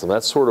baptism.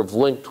 That's sort of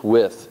linked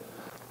with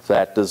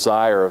that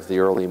desire of the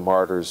early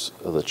martyrs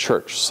of the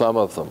church, some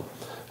of them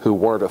who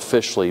weren't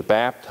officially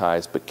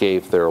baptized but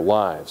gave their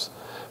lives.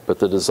 But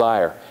the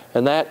desire,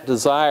 and that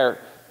desire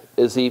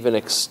is even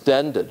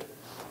extended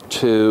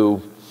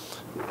to,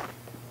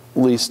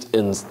 at least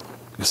in,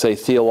 say,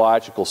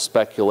 theological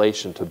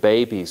speculation, to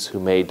babies who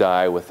may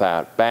die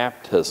without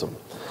baptism.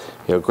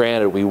 You know,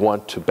 granted, we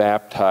want to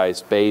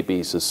baptize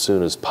babies as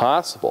soon as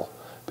possible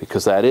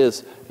because that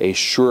is a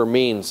sure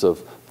means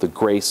of the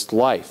graced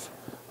life.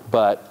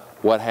 But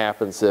what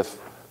happens if,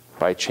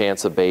 by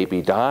chance, a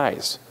baby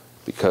dies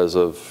because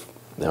of,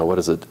 you know, what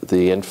is it,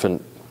 the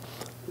infant,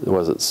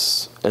 was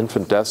it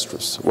infant death,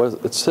 it's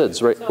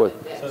SIDS,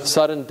 right?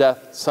 Sudden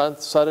death,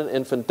 sudden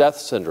infant death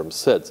syndrome,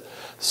 SIDS.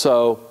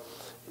 So,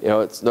 you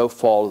know, it's no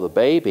fault of the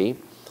baby.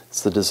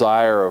 It's the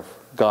desire of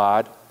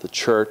God, the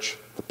church,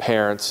 the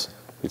parents,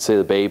 we'd say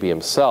the baby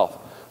himself.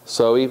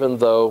 So even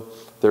though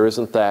there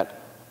isn't that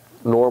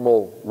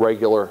normal,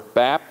 regular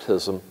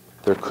baptism,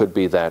 there could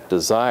be that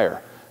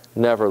desire.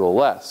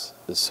 Nevertheless,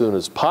 as soon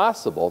as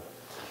possible,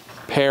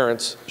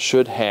 parents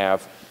should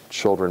have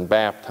children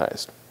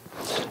baptized.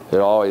 It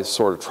always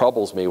sort of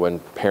troubles me when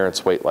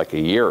parents wait like a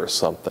year or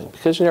something,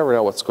 because you never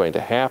know what's going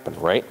to happen,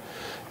 right?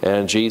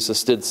 And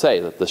Jesus did say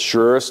that the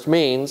surest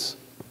means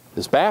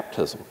is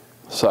baptism.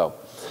 So,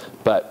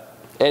 but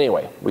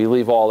anyway, we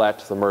leave all that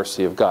to the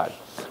mercy of God.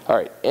 All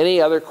right,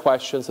 any other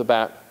questions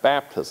about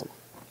baptism?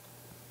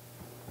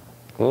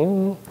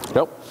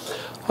 Nope.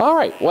 All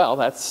right, well,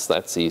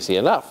 that's easy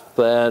enough.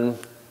 Then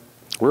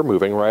we're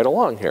moving right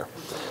along here.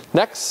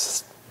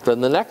 Next,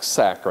 then the next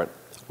sacrament,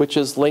 which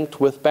is linked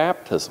with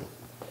baptism,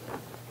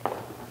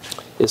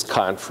 is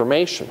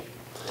confirmation.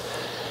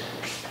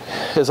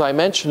 As I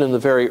mentioned in the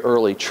very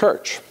early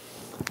church,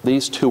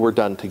 these two were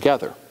done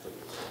together.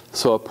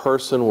 So a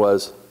person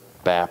was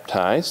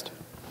baptized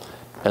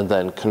and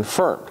then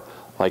confirmed.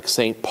 Like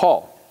St.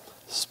 Paul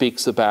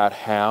speaks about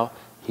how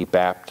he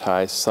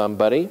baptized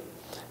somebody,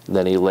 and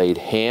then he laid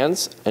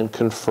hands and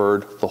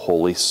conferred the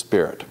Holy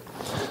Spirit.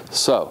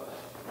 So,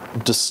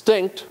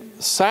 distinct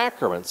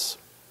sacraments,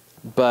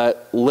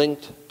 but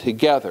linked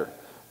together.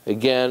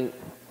 Again,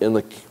 in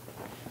the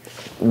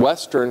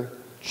Western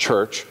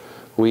Church,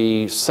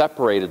 we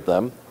separated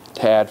them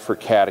to add for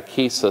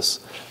catechesis,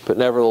 but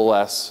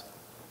nevertheless,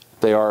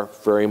 they are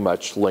very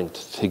much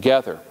linked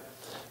together.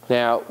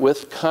 Now,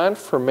 with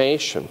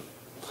confirmation,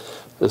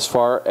 as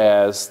far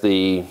as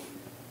the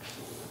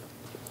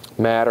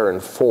matter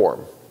and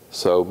form,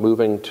 so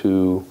moving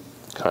to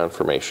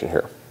confirmation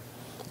here.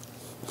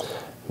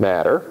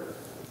 Matter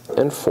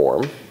and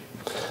form.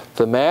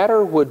 The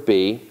matter would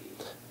be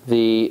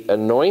the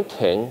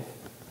anointing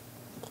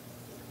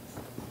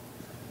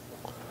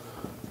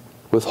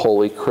with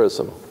holy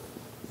chrism.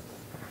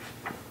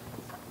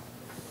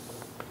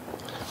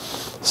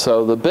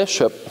 So the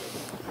bishop,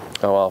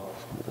 I'll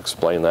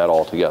explain that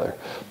all together.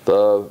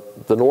 The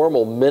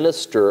normal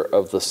minister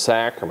of the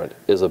sacrament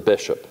is a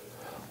bishop,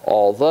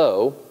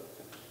 although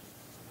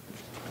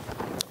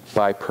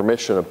by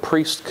permission a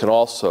priest can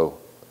also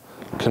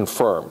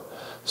confirm.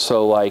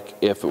 So like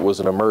if it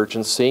was an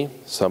emergency,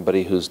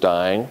 somebody who's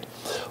dying,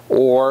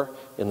 or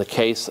in the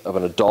case of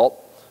an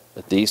adult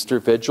at the Easter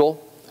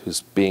Vigil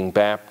who's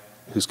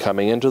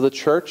coming into the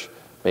church,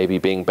 maybe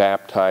being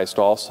baptized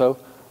also,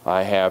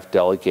 I have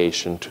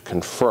delegation to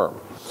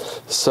confirm.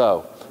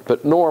 So,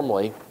 but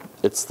normally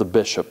it's the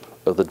bishop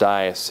of the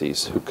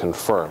diocese who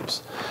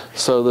confirms.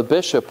 So the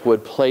bishop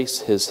would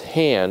place his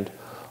hand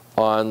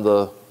on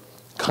the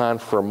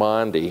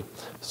confirmandi,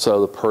 so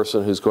the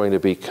person who's going to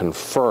be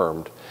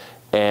confirmed,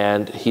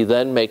 and he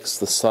then makes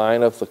the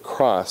sign of the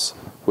cross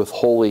with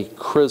holy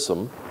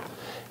chrism,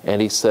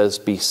 and he says,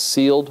 "Be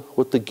sealed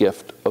with the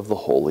gift of the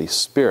Holy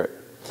Spirit."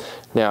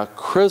 Now,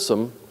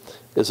 chrism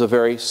is a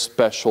very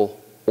special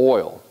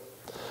oil.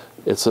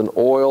 It's an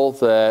oil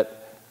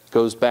that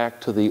goes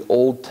back to the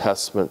Old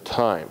Testament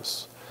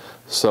times.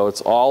 So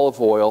it's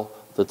olive oil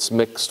that's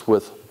mixed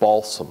with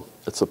balsam.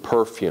 It's a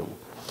perfume.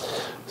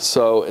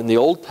 So in the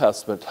Old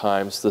Testament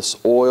times, this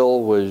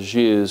oil was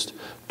used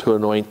to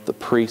anoint the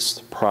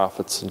priests,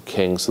 prophets, and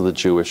kings of the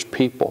Jewish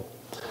people,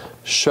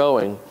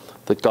 showing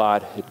that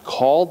God had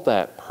called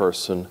that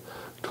person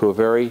to a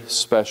very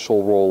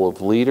special role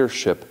of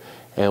leadership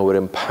and would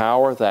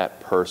empower that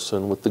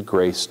person with the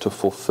grace to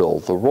fulfill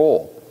the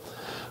role.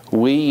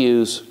 We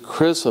use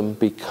chrism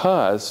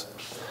because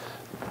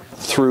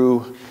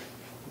through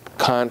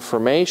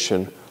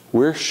confirmation,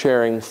 we're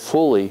sharing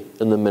fully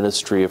in the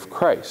ministry of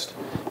Christ.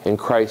 And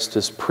Christ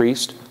is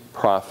priest,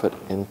 prophet,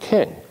 and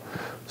king.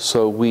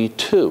 So we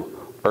too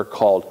are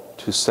called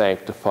to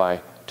sanctify,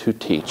 to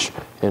teach,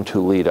 and to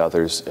lead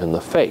others in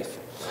the faith.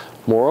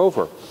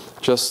 Moreover,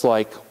 just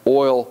like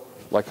oil,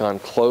 like on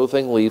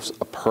clothing, leaves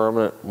a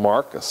permanent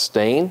mark, a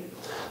stain,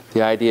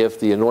 the idea of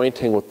the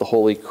anointing with the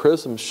holy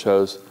chrism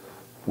shows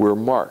we're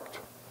marked.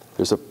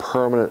 There's a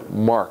permanent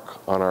mark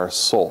on our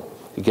soul.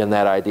 Again,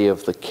 that idea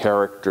of the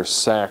character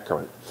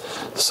sacrament.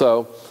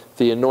 So,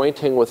 the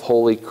anointing with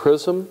holy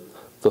chrism,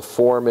 the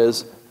form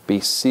is, "Be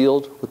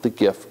sealed with the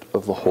gift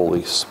of the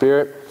Holy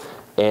Spirit."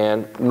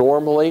 And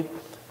normally,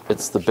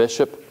 it's the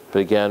bishop, but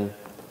again,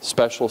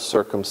 special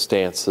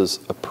circumstances,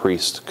 a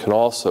priest can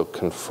also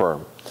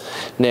confirm.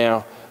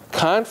 Now,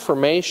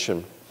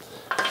 confirmation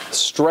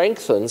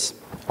strengthens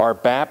our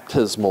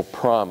baptismal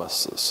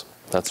promises.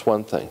 That's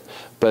one thing.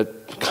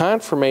 But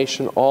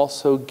confirmation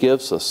also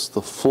gives us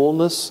the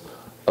fullness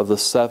of the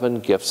 7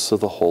 gifts of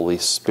the Holy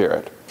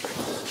Spirit.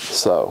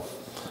 So,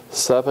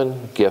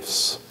 7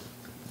 gifts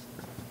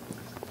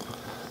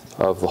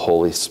of the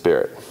Holy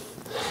Spirit.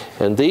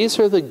 And these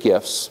are the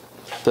gifts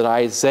that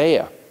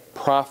Isaiah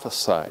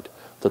prophesied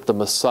that the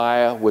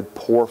Messiah would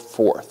pour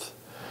forth.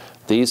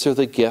 These are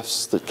the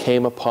gifts that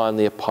came upon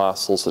the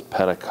apostles at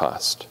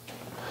Pentecost.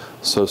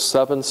 So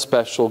 7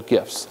 special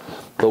gifts.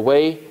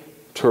 The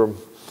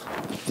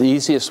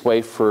easiest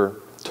way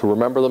to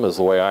remember them is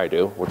the way I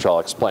do, which I'll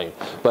explain.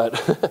 But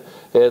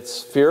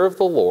it's fear of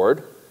the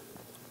Lord,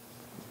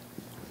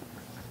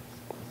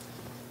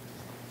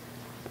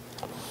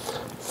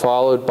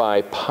 followed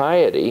by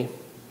piety,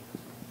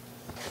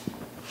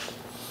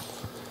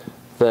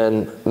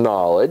 then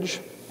knowledge,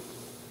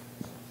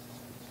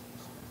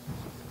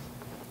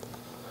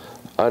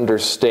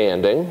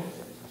 understanding,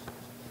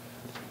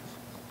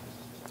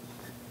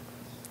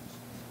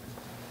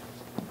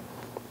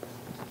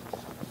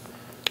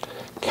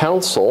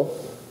 counsel,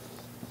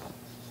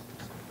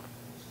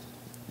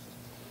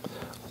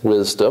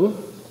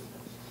 wisdom,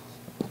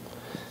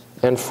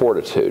 and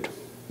fortitude.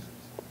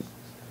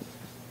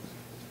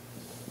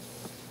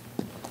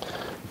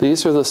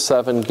 These are the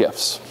 7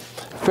 gifts.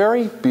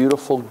 Very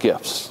beautiful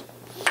gifts.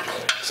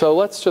 So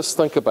let's just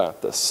think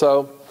about this.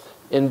 So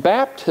in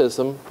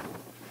baptism,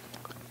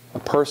 a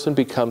person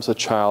becomes a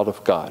child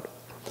of God,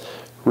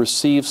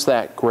 receives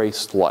that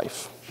graced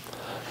life,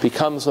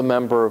 becomes a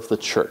member of the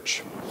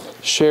church,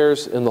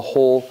 shares in the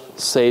whole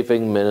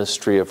saving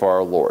ministry of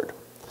our Lord.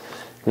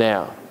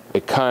 Now,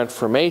 at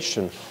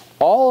confirmation,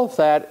 all of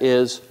that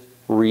is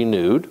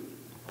renewed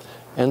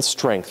and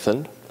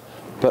strengthened,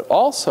 but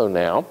also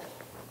now,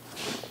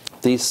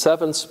 these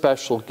 7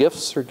 special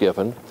gifts are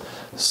given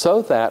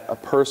so that a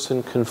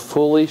person can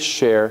fully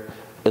share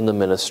in the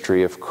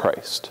ministry of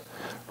Christ.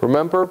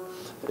 Remember,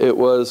 it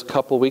was a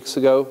couple of weeks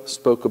ago,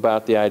 spoke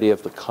about the idea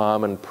of the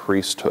common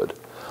priesthood.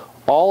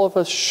 All of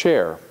us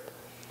share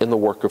in the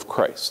work of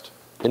Christ,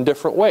 in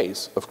different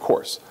ways, of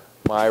course.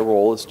 My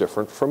role is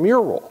different from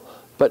your role,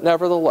 but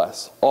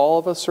nevertheless, all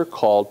of us are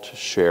called to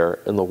share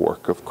in the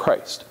work of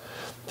Christ.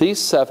 These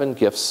 7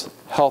 gifts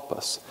help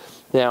us.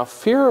 Now,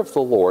 fear of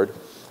the Lord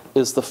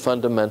is the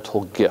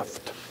fundamental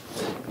gift.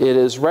 It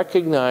is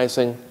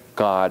recognizing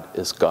God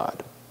is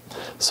God.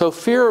 So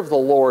fear of the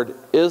Lord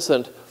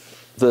isn't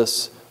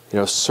this,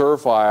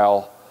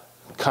 servile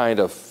kind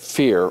of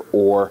fear,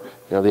 or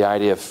the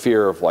idea of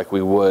fear of like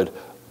we would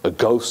a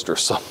ghost or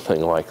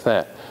something like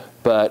that.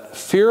 But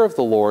fear of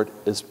the Lord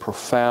is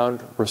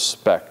profound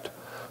respect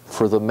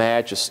for the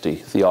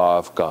majesty, the awe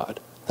of God.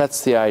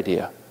 That's the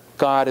idea.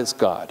 God is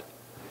God.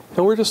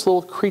 And we're just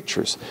little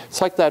creatures.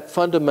 It's like that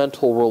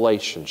fundamental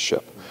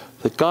relationship.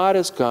 That God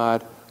is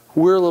God,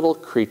 we're little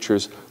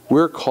creatures,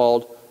 we're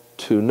called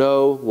to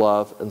know,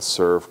 love, and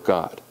serve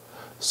God.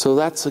 So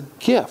that's a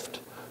gift,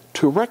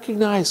 to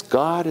recognize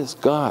God is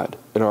God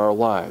in our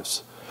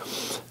lives.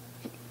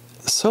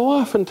 So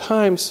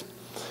oftentimes,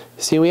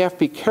 see, we have to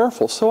be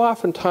careful. So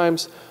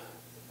oftentimes,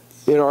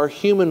 in our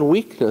human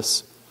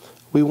weakness,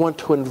 we want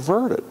to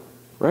invert it,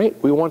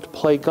 right? We want to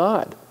play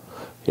God.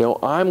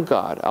 I'm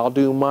God. I'll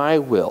do my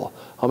will.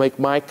 I'll make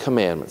my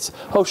commandments.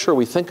 Oh, sure,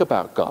 we think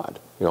about God.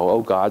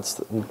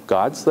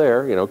 God's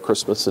there,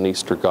 Christmas and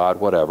Easter God,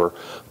 whatever.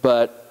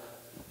 But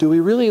do we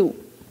really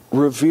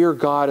revere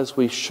God as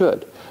we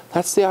should?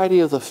 That's the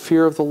idea of the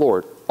fear of the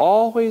Lord.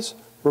 Always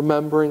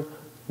remembering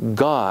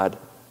God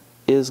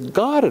is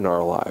God in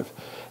our life.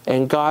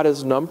 And God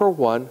is number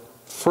one,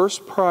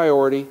 first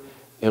priority,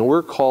 and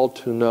we're called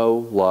to know,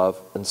 love,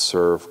 and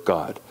serve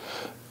God.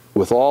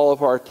 With all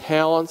of our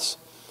talents,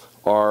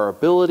 our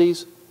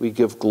abilities, we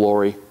give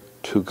glory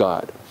to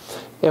God.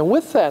 And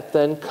with that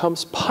then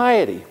comes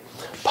piety.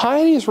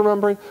 Piety is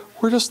remembering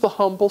we're just the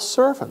humble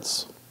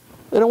servants.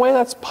 In a way,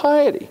 that's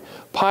piety.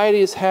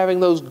 Piety is having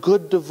those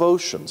good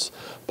devotions.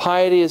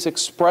 Piety is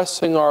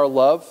expressing our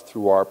love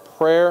through our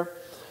prayer,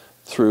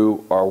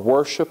 through our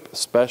worship,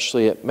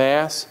 especially at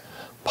Mass.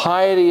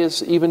 Piety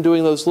is even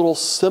doing those little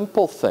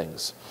simple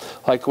things.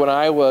 Like when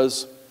I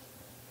was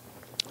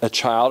a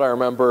child, I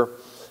remember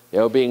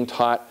being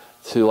taught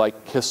to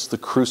kiss the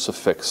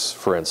crucifix,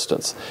 for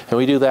instance. And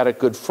we do that at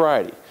Good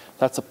Friday.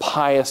 That's a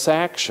pious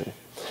action.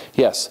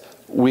 Yes,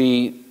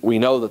 we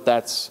know that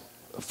that's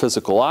a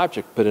physical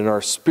object, but in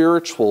our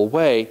spiritual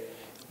way,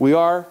 we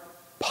are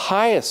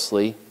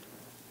piously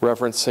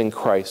reverencing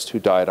Christ who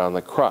died on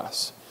the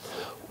cross.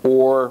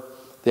 Or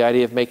the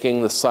idea of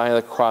making the sign of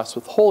the cross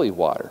with holy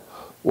water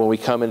when we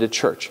come into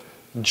church.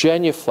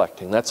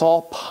 Genuflecting, that's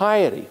all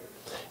piety.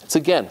 It's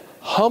again,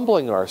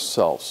 humbling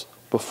ourselves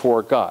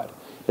before God.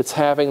 It's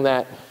having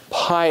that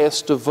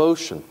pious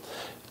devotion.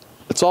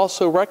 It's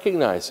also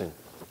recognizing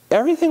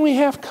everything we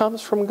have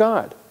comes from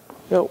God.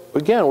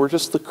 Again, we're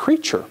just the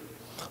creature,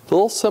 the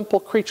little simple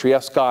creature.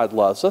 Yes, God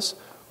loves us.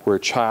 We're a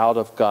child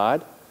of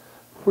God.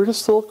 We're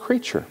just a little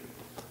creature.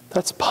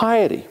 That's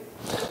piety.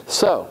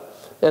 So,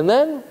 and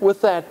then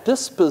with that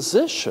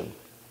disposition,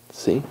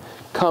 see,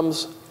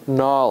 comes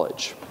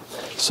knowledge.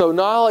 So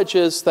knowledge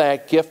is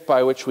that gift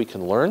by which we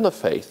can learn the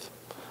faith.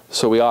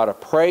 So we ought to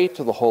pray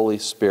to the Holy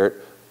Spirit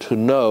to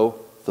know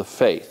the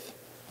faith.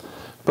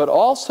 But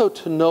also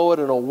to know it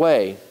in a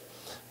way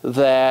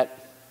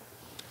that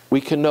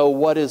we can know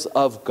what is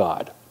of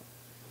God.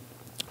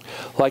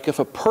 Like if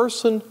a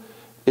person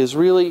is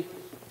really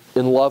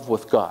in love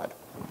with God,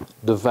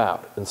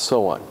 devout, and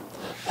so on,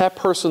 that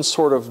person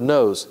sort of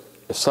knows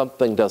if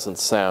something doesn't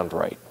sound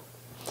right.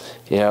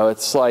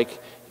 It's like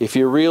if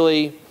you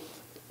really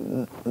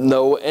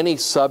know any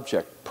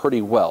subject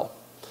pretty well,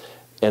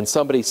 and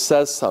somebody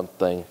says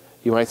something,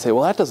 you might say,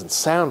 well, that doesn't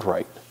sound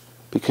right,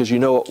 because you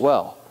know it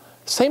well.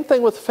 Same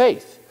thing with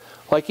faith.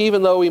 Like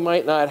even though we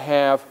might not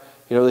have,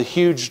 the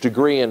huge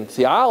degree in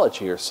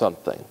theology or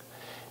something,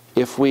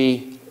 if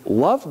we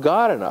love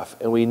God enough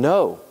and we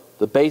know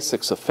the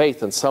basics of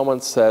faith, and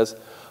someone says,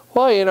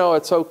 well,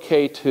 it's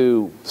okay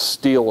to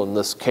steal in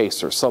this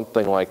case or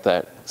something like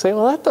that, say,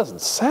 well, that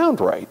doesn't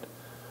sound right.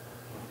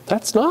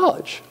 That's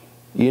knowledge.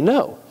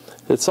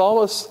 It's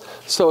almost,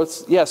 so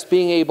it's, yes,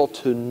 being able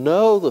to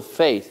know the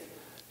faith,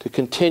 to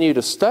continue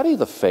to study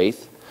the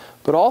faith,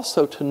 but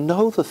also to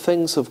know the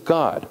things of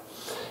God.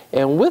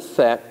 And with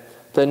that,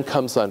 then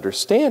comes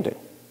understanding.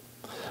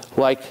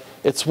 Like,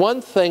 it's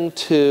one thing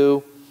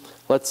to,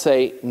 let's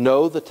say,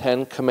 know the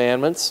 10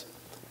 Commandments,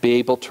 be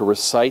able to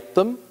recite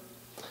them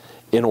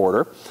in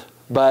order,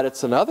 but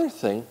it's another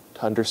thing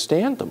to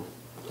understand them.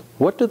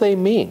 What do they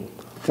mean?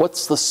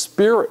 What's the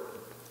spirit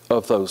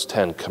of those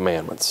 10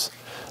 Commandments?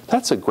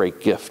 That's a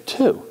great gift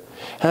too.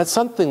 And it's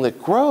something that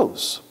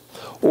grows.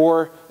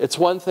 Or it's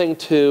one thing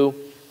to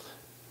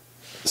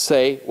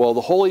say, well,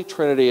 the Holy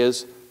Trinity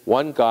is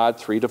one God,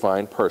 three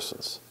divine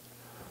persons.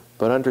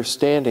 But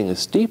understanding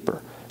is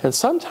deeper. And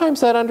sometimes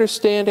that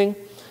understanding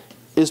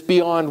is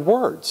beyond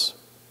words.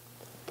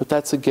 But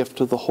that's a gift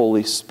of the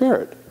Holy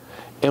Spirit.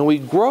 And we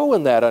grow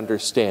in that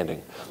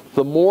understanding.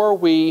 The more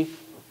we,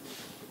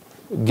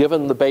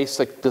 given the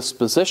basic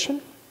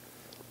disposition,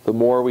 the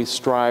more we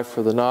strive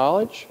for the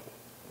knowledge,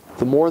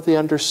 the more the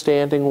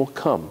understanding will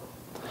come.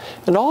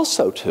 And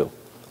also, too,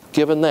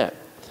 given that,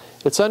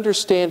 it's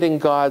understanding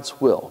God's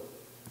will.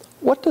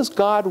 What does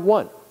God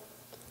want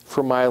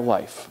for my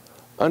life?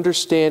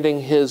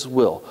 Understanding His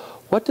will.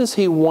 What does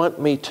He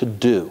want me to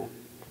do?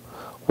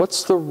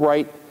 What's the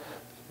right,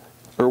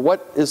 or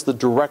what is the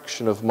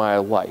direction of my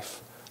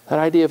life? That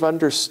idea of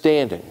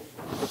understanding.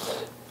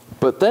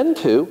 But then,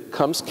 too,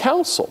 comes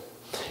counsel.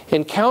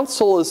 And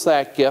counsel is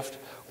that gift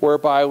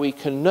whereby we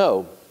can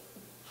know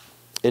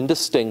and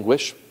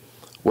distinguish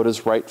what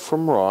is right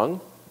from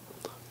wrong,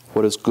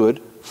 what is good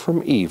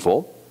from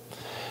evil,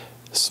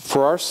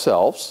 for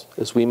ourselves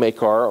as we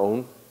make our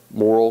own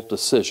moral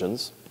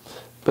decisions,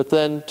 but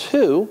then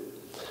two,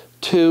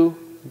 to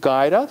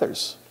guide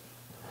others.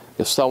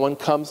 If someone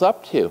comes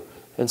up to you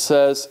and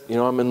says, you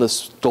know, I'm in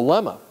this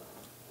dilemma,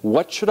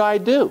 what should I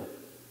do?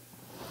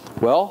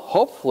 Well,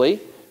 hopefully,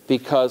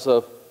 because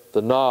of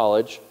the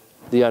knowledge,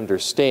 the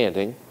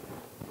understanding,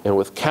 and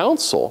with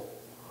counsel,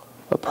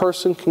 a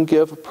person can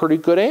give a pretty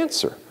good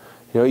answer.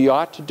 You know, you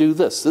ought to do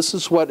this. This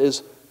is what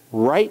is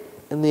right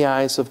in the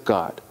eyes of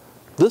God.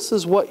 This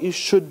is what you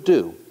should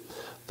do.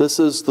 This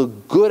is the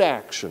good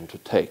action to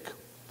take.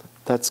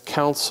 That's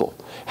counsel.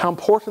 How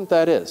important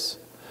that is.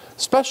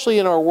 Especially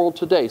in our world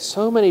today,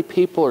 so many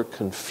people are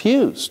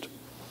confused.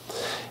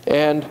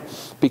 And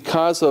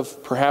because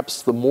of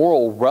perhaps the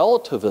moral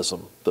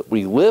relativism that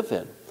we live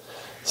in,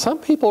 some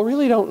people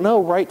really don't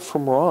know right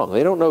from wrong.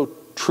 They don't know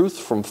truth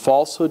from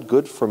falsehood,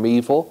 good from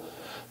evil.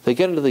 They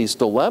get into these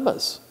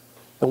dilemmas.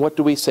 And what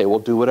do we say? Well,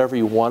 do whatever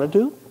you want to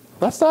do?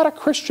 That's not a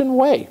Christian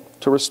way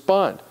to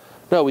respond.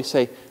 No, we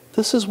say,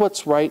 this is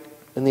what's right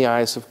in the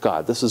eyes of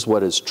God. This is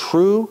what is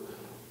true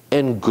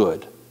and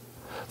good.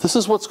 This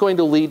is what's going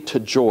to lead to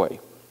joy.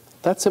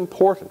 That's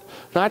important.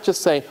 Not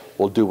just saying,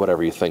 well, do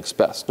whatever you think's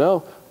best.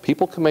 No,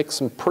 people can make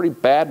some pretty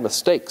bad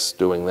mistakes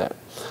doing that.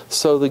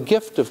 So the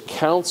gift of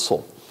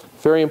counsel,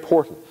 very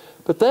important.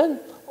 But then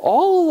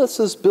all of this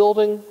is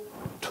building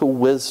to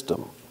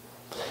wisdom.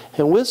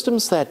 And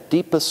wisdom's that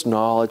deepest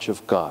knowledge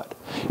of God.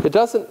 It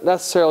doesn't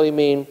necessarily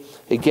mean,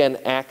 again,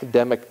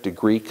 academic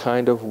degree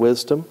kind of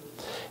wisdom.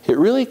 It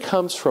really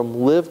comes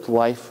from lived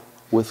life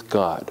with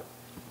God.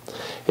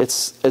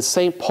 It's, as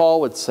St.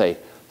 Paul would say,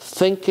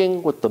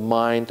 thinking with the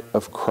mind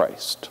of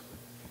Christ.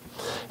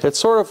 It's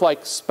sort of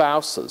like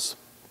spouses.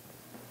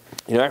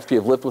 You know, after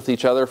you've lived with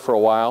each other for a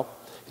while,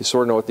 you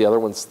sort of know what the other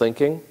one's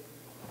thinking.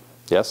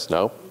 Yes?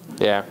 No?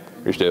 Yeah,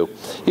 you do.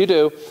 You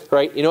do,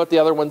 right? You know what the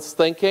other one's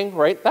thinking,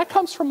 right? That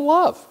comes from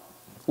love.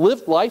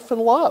 Lived life in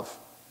love.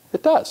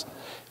 It does.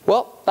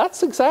 Well,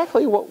 that's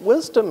exactly what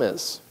wisdom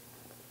is.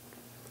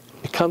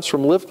 It comes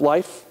from lived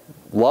life,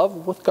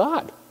 love with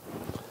God.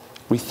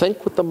 We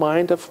think with the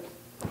mind of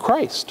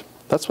Christ.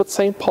 That's what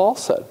St. Paul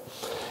said.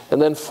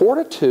 And then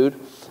fortitude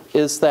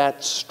is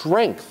that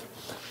strength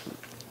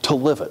to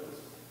live it.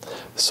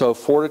 So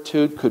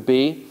fortitude could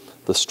be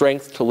the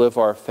strength to live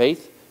our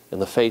faith in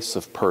the face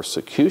of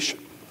persecution.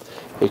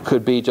 It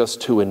could be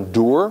just to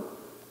endure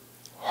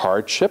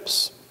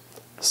hardships,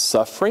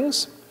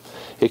 sufferings.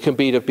 It can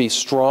be to be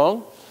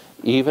strong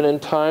even in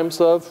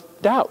times of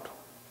doubt.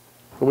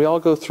 And we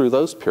all go through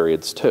those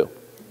periods too.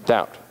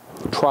 Doubt,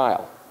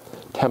 trial,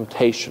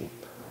 temptation.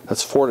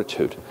 That's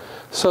fortitude.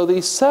 So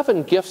these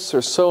 7 gifts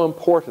are so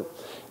important.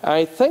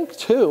 I think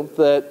too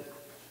that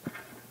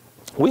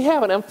we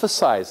haven't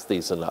emphasized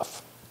these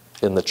enough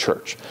in the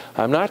church.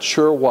 I'm not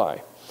sure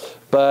why.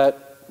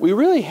 But we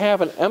really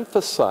haven't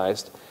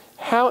emphasized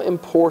how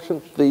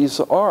important these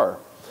are.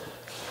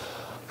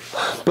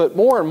 But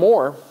more and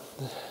more,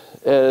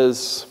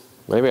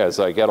 maybe as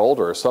I get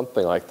older or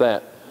something like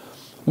that,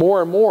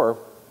 more and more,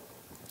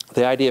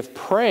 the idea of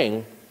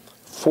praying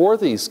for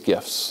these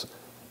gifts,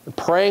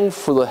 praying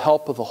for the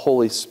help of the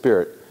Holy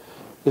Spirit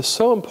is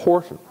so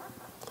important.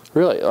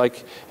 Really,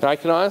 and I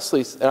can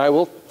honestly, and I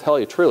will tell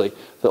you truly,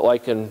 that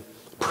like in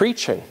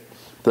preaching,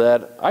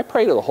 that I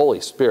pray to the Holy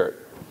Spirit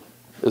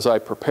as I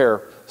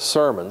prepare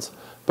sermons,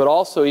 but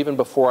also even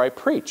before I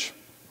preach.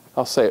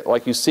 I'll say,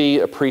 like you see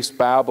a priest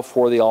bow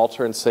before the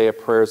altar and say a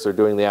prayer as they're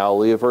doing the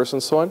Alleluia verse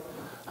and so on,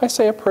 I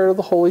say a prayer to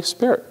the Holy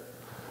Spirit.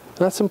 And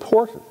that's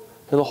important.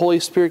 And the Holy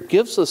Spirit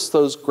gives us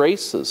those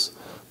graces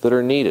that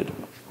are needed.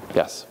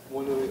 Yes?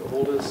 One of the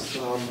oldest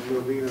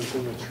novenas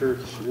in the church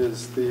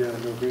is the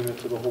novena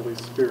to the Holy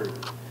Spirit.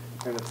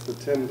 And it's the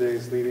 10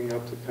 days leading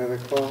up to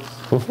Pentecost.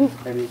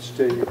 Mm-hmm. And each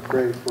day you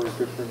pray for a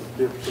different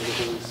gift of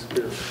the Holy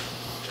Spirit.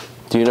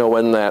 Do you know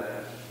when that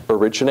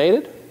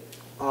originated?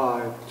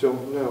 I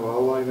don't know.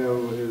 All I know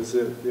is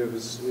it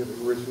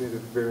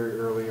originated very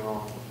early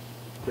on.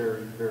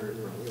 Very, very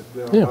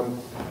early. Yeah.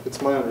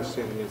 It's my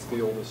understanding it's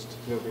the oldest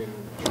novena in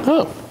the church.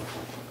 Oh.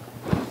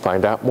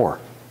 Find out more.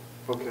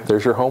 Okay.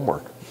 There's your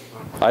homework.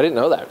 I didn't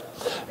know that.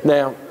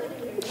 Now,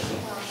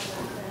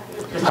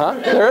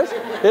 there is?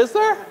 Is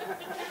there?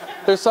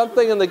 There's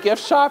something in the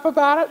gift shop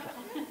about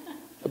it?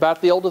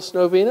 About the oldest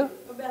novena?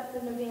 About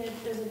the novena,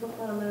 there's a book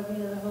on the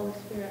novena of the Holy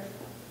Spirit.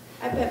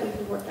 I bet we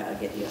could work out, I'll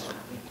get you a copy.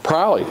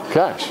 Probably,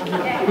 gosh.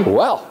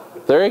 Well,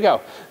 there you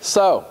go.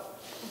 So,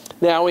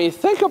 now when you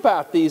think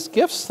about these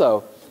gifts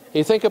though,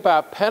 you think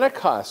about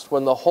Pentecost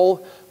when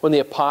the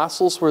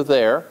apostles were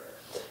there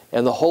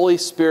and the Holy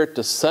Spirit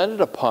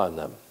descended upon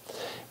them.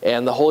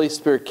 And the Holy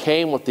Spirit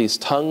came with these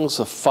tongues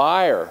of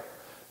fire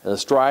and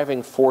this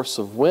driving force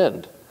of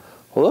wind.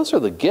 Well, those are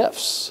the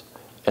gifts.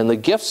 And the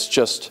gifts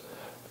just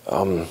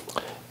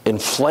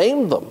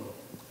inflamed them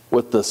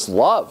with this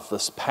love,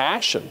 this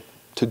passion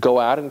to go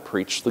out and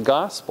preach the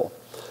gospel.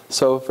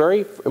 So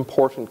very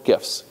important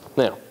gifts.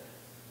 Now,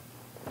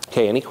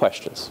 Okay, any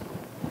questions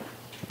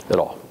at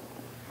all?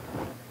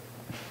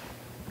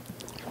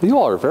 You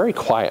all are very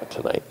quiet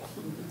tonight,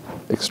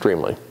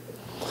 extremely.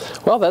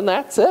 Well, then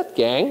that's it,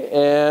 gang.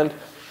 And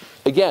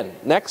again,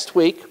 next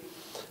week,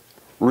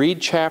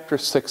 read chapter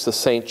 6 of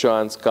St.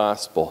 John's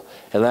Gospel,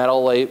 and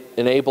that'll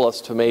enable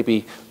us to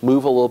maybe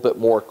move a little bit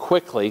more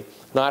quickly,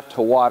 not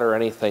to water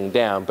anything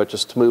down, but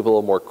just to move a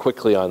little more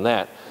quickly on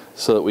that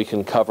so that we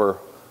can cover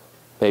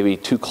maybe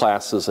 2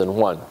 classes in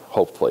one,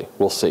 hopefully.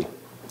 We'll see.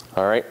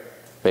 All right?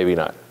 Maybe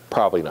not.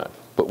 Probably not,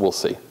 but we'll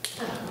see.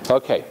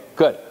 Okay,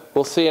 good.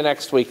 We'll see you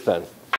next week then.